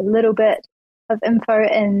a little bit of info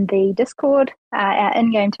in the Discord. Our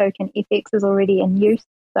in-game token FX is already in use,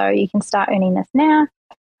 so you can start earning this now.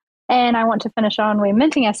 And I want to finish on, we're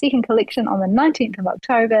minting our second collection on the 19th of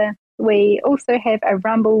October. We also have a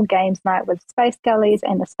Rumble Games Night with Space Gullies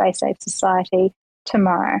and the Space Safe Society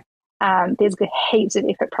tomorrow. There's heaps of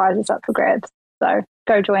epic prizes up for grabs, so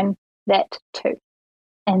go join that too.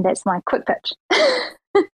 And that's my quick pitch.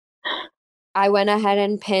 I went ahead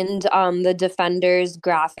and pinned the Defenders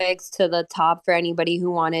graphics to the top for anybody who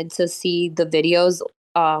wanted to see the videos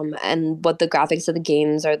and what the graphics of the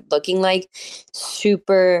games are looking like.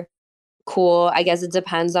 Super cool. I guess it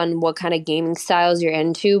depends on what kind of gaming styles you're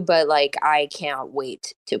into, but like I can't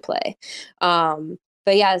wait to play. But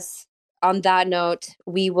yes, on that note,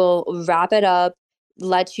 we will wrap it up.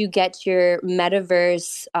 Let you get your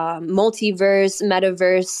metaverse,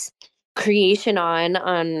 metaverse creation on.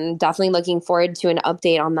 I'm definitely looking forward to an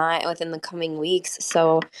update on that within the coming weeks.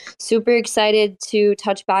 So super excited to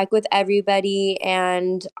touch back with everybody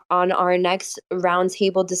and on our next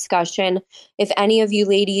roundtable discussion. If any of you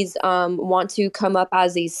ladies want to come up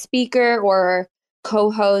as a speaker or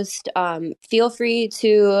co-host, feel free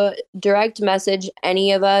to direct message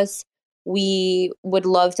any of us. We would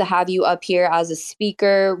love to have you up here as a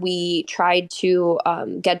speaker. We tried to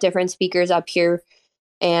get different speakers up here,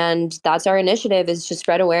 and that's our initiative, is to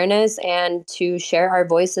spread awareness and to share our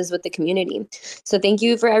voices with the community. So thank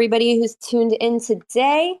you for everybody who's tuned in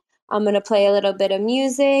today. I'm going to play a little bit of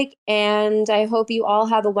music, and I hope you all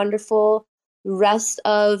have a wonderful rest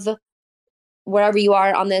of wherever you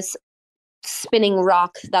are on this spinning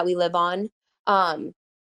rock that we live on.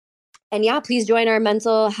 And yeah, please join our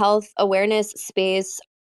mental health awareness space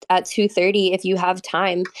at 2:30 if you have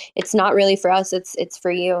time. It's not really for us, it's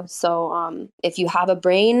for you. So if you have a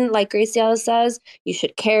brain, like Graciela says, you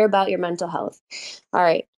should care about your mental health. All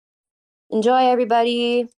right. Enjoy,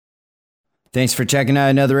 everybody. Thanks for checking out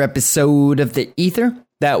another episode of The Ether.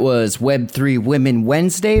 That was Web3 Women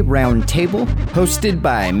Wednesday Roundtable, hosted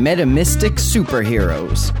by Metamystic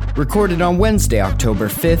Superheroes. Recorded on Wednesday, October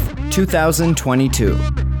 5th, 2022.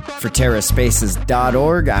 For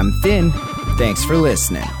TerraSpaces.org, I'm Finn. Thanks for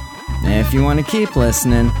listening. And if you want to keep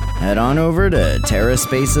listening, head on over to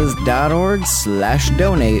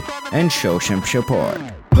TerraSpaces.org/donate and show some support.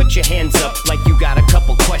 Put your hands up like you got a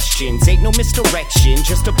couple questions. Ain't no misdirection,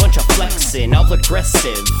 just a bunch of flexing. All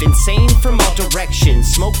aggressive, insane from all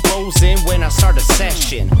directions. Smoke rolls in when I start a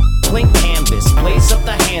session. Blank canvas, blaze up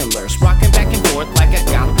the handlers. Rocking back and forth like I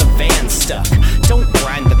got the van stuck. Don't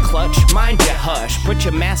grind the clutch, mind your hush. Put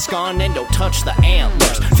your mask on and don't touch the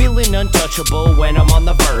antlers. Feeling untouchable when I'm on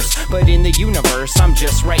the verse. But in the universe, I'm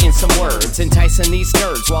just writing some words. Enticing these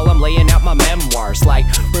nerds while I'm laying out my memoirs. Like,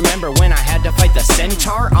 remember when I had to fight the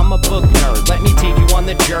centaur? I'm a book nerd, let me take you on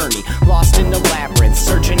the journey. Lost in the labyrinth,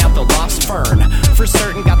 searching out the lost fern. For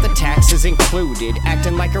certain, got the taxes included.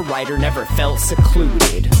 Acting like a writer, never felt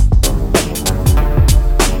secluded.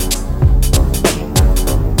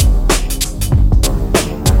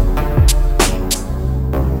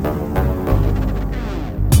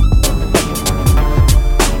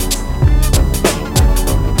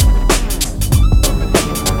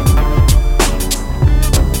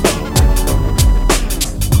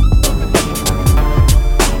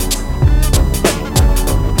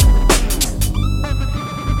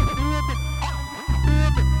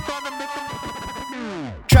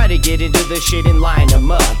 Get into the shit and line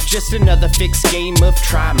them up. Just another fixed game of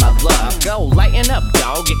try my luck. Go, lighten up,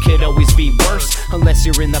 dog, it could always be worse. Unless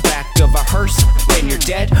you're in the back of a hearse, then you're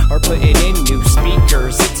dead or putting in new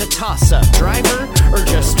speakers. It's a toss-up, driver or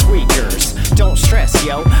just tweakers. Don't stress,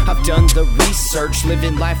 yo, I've done the research.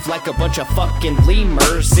 Living life like a bunch of fucking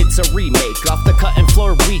lemurs. It's a remake, off the cutting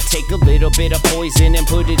floor we take a little bit of poison and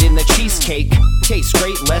put it in the cheesecake. Tastes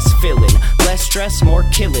great, less filling, less stress, more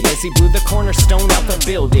killing. As he blew the cornerstone out the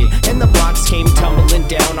building and the blocks came tumbling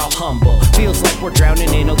down, all humble. Feels like we're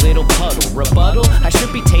drowning in a little puddle. Rebuttal, I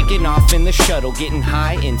should be taking off in the shuttle, getting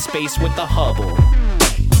high in space with the Hubble.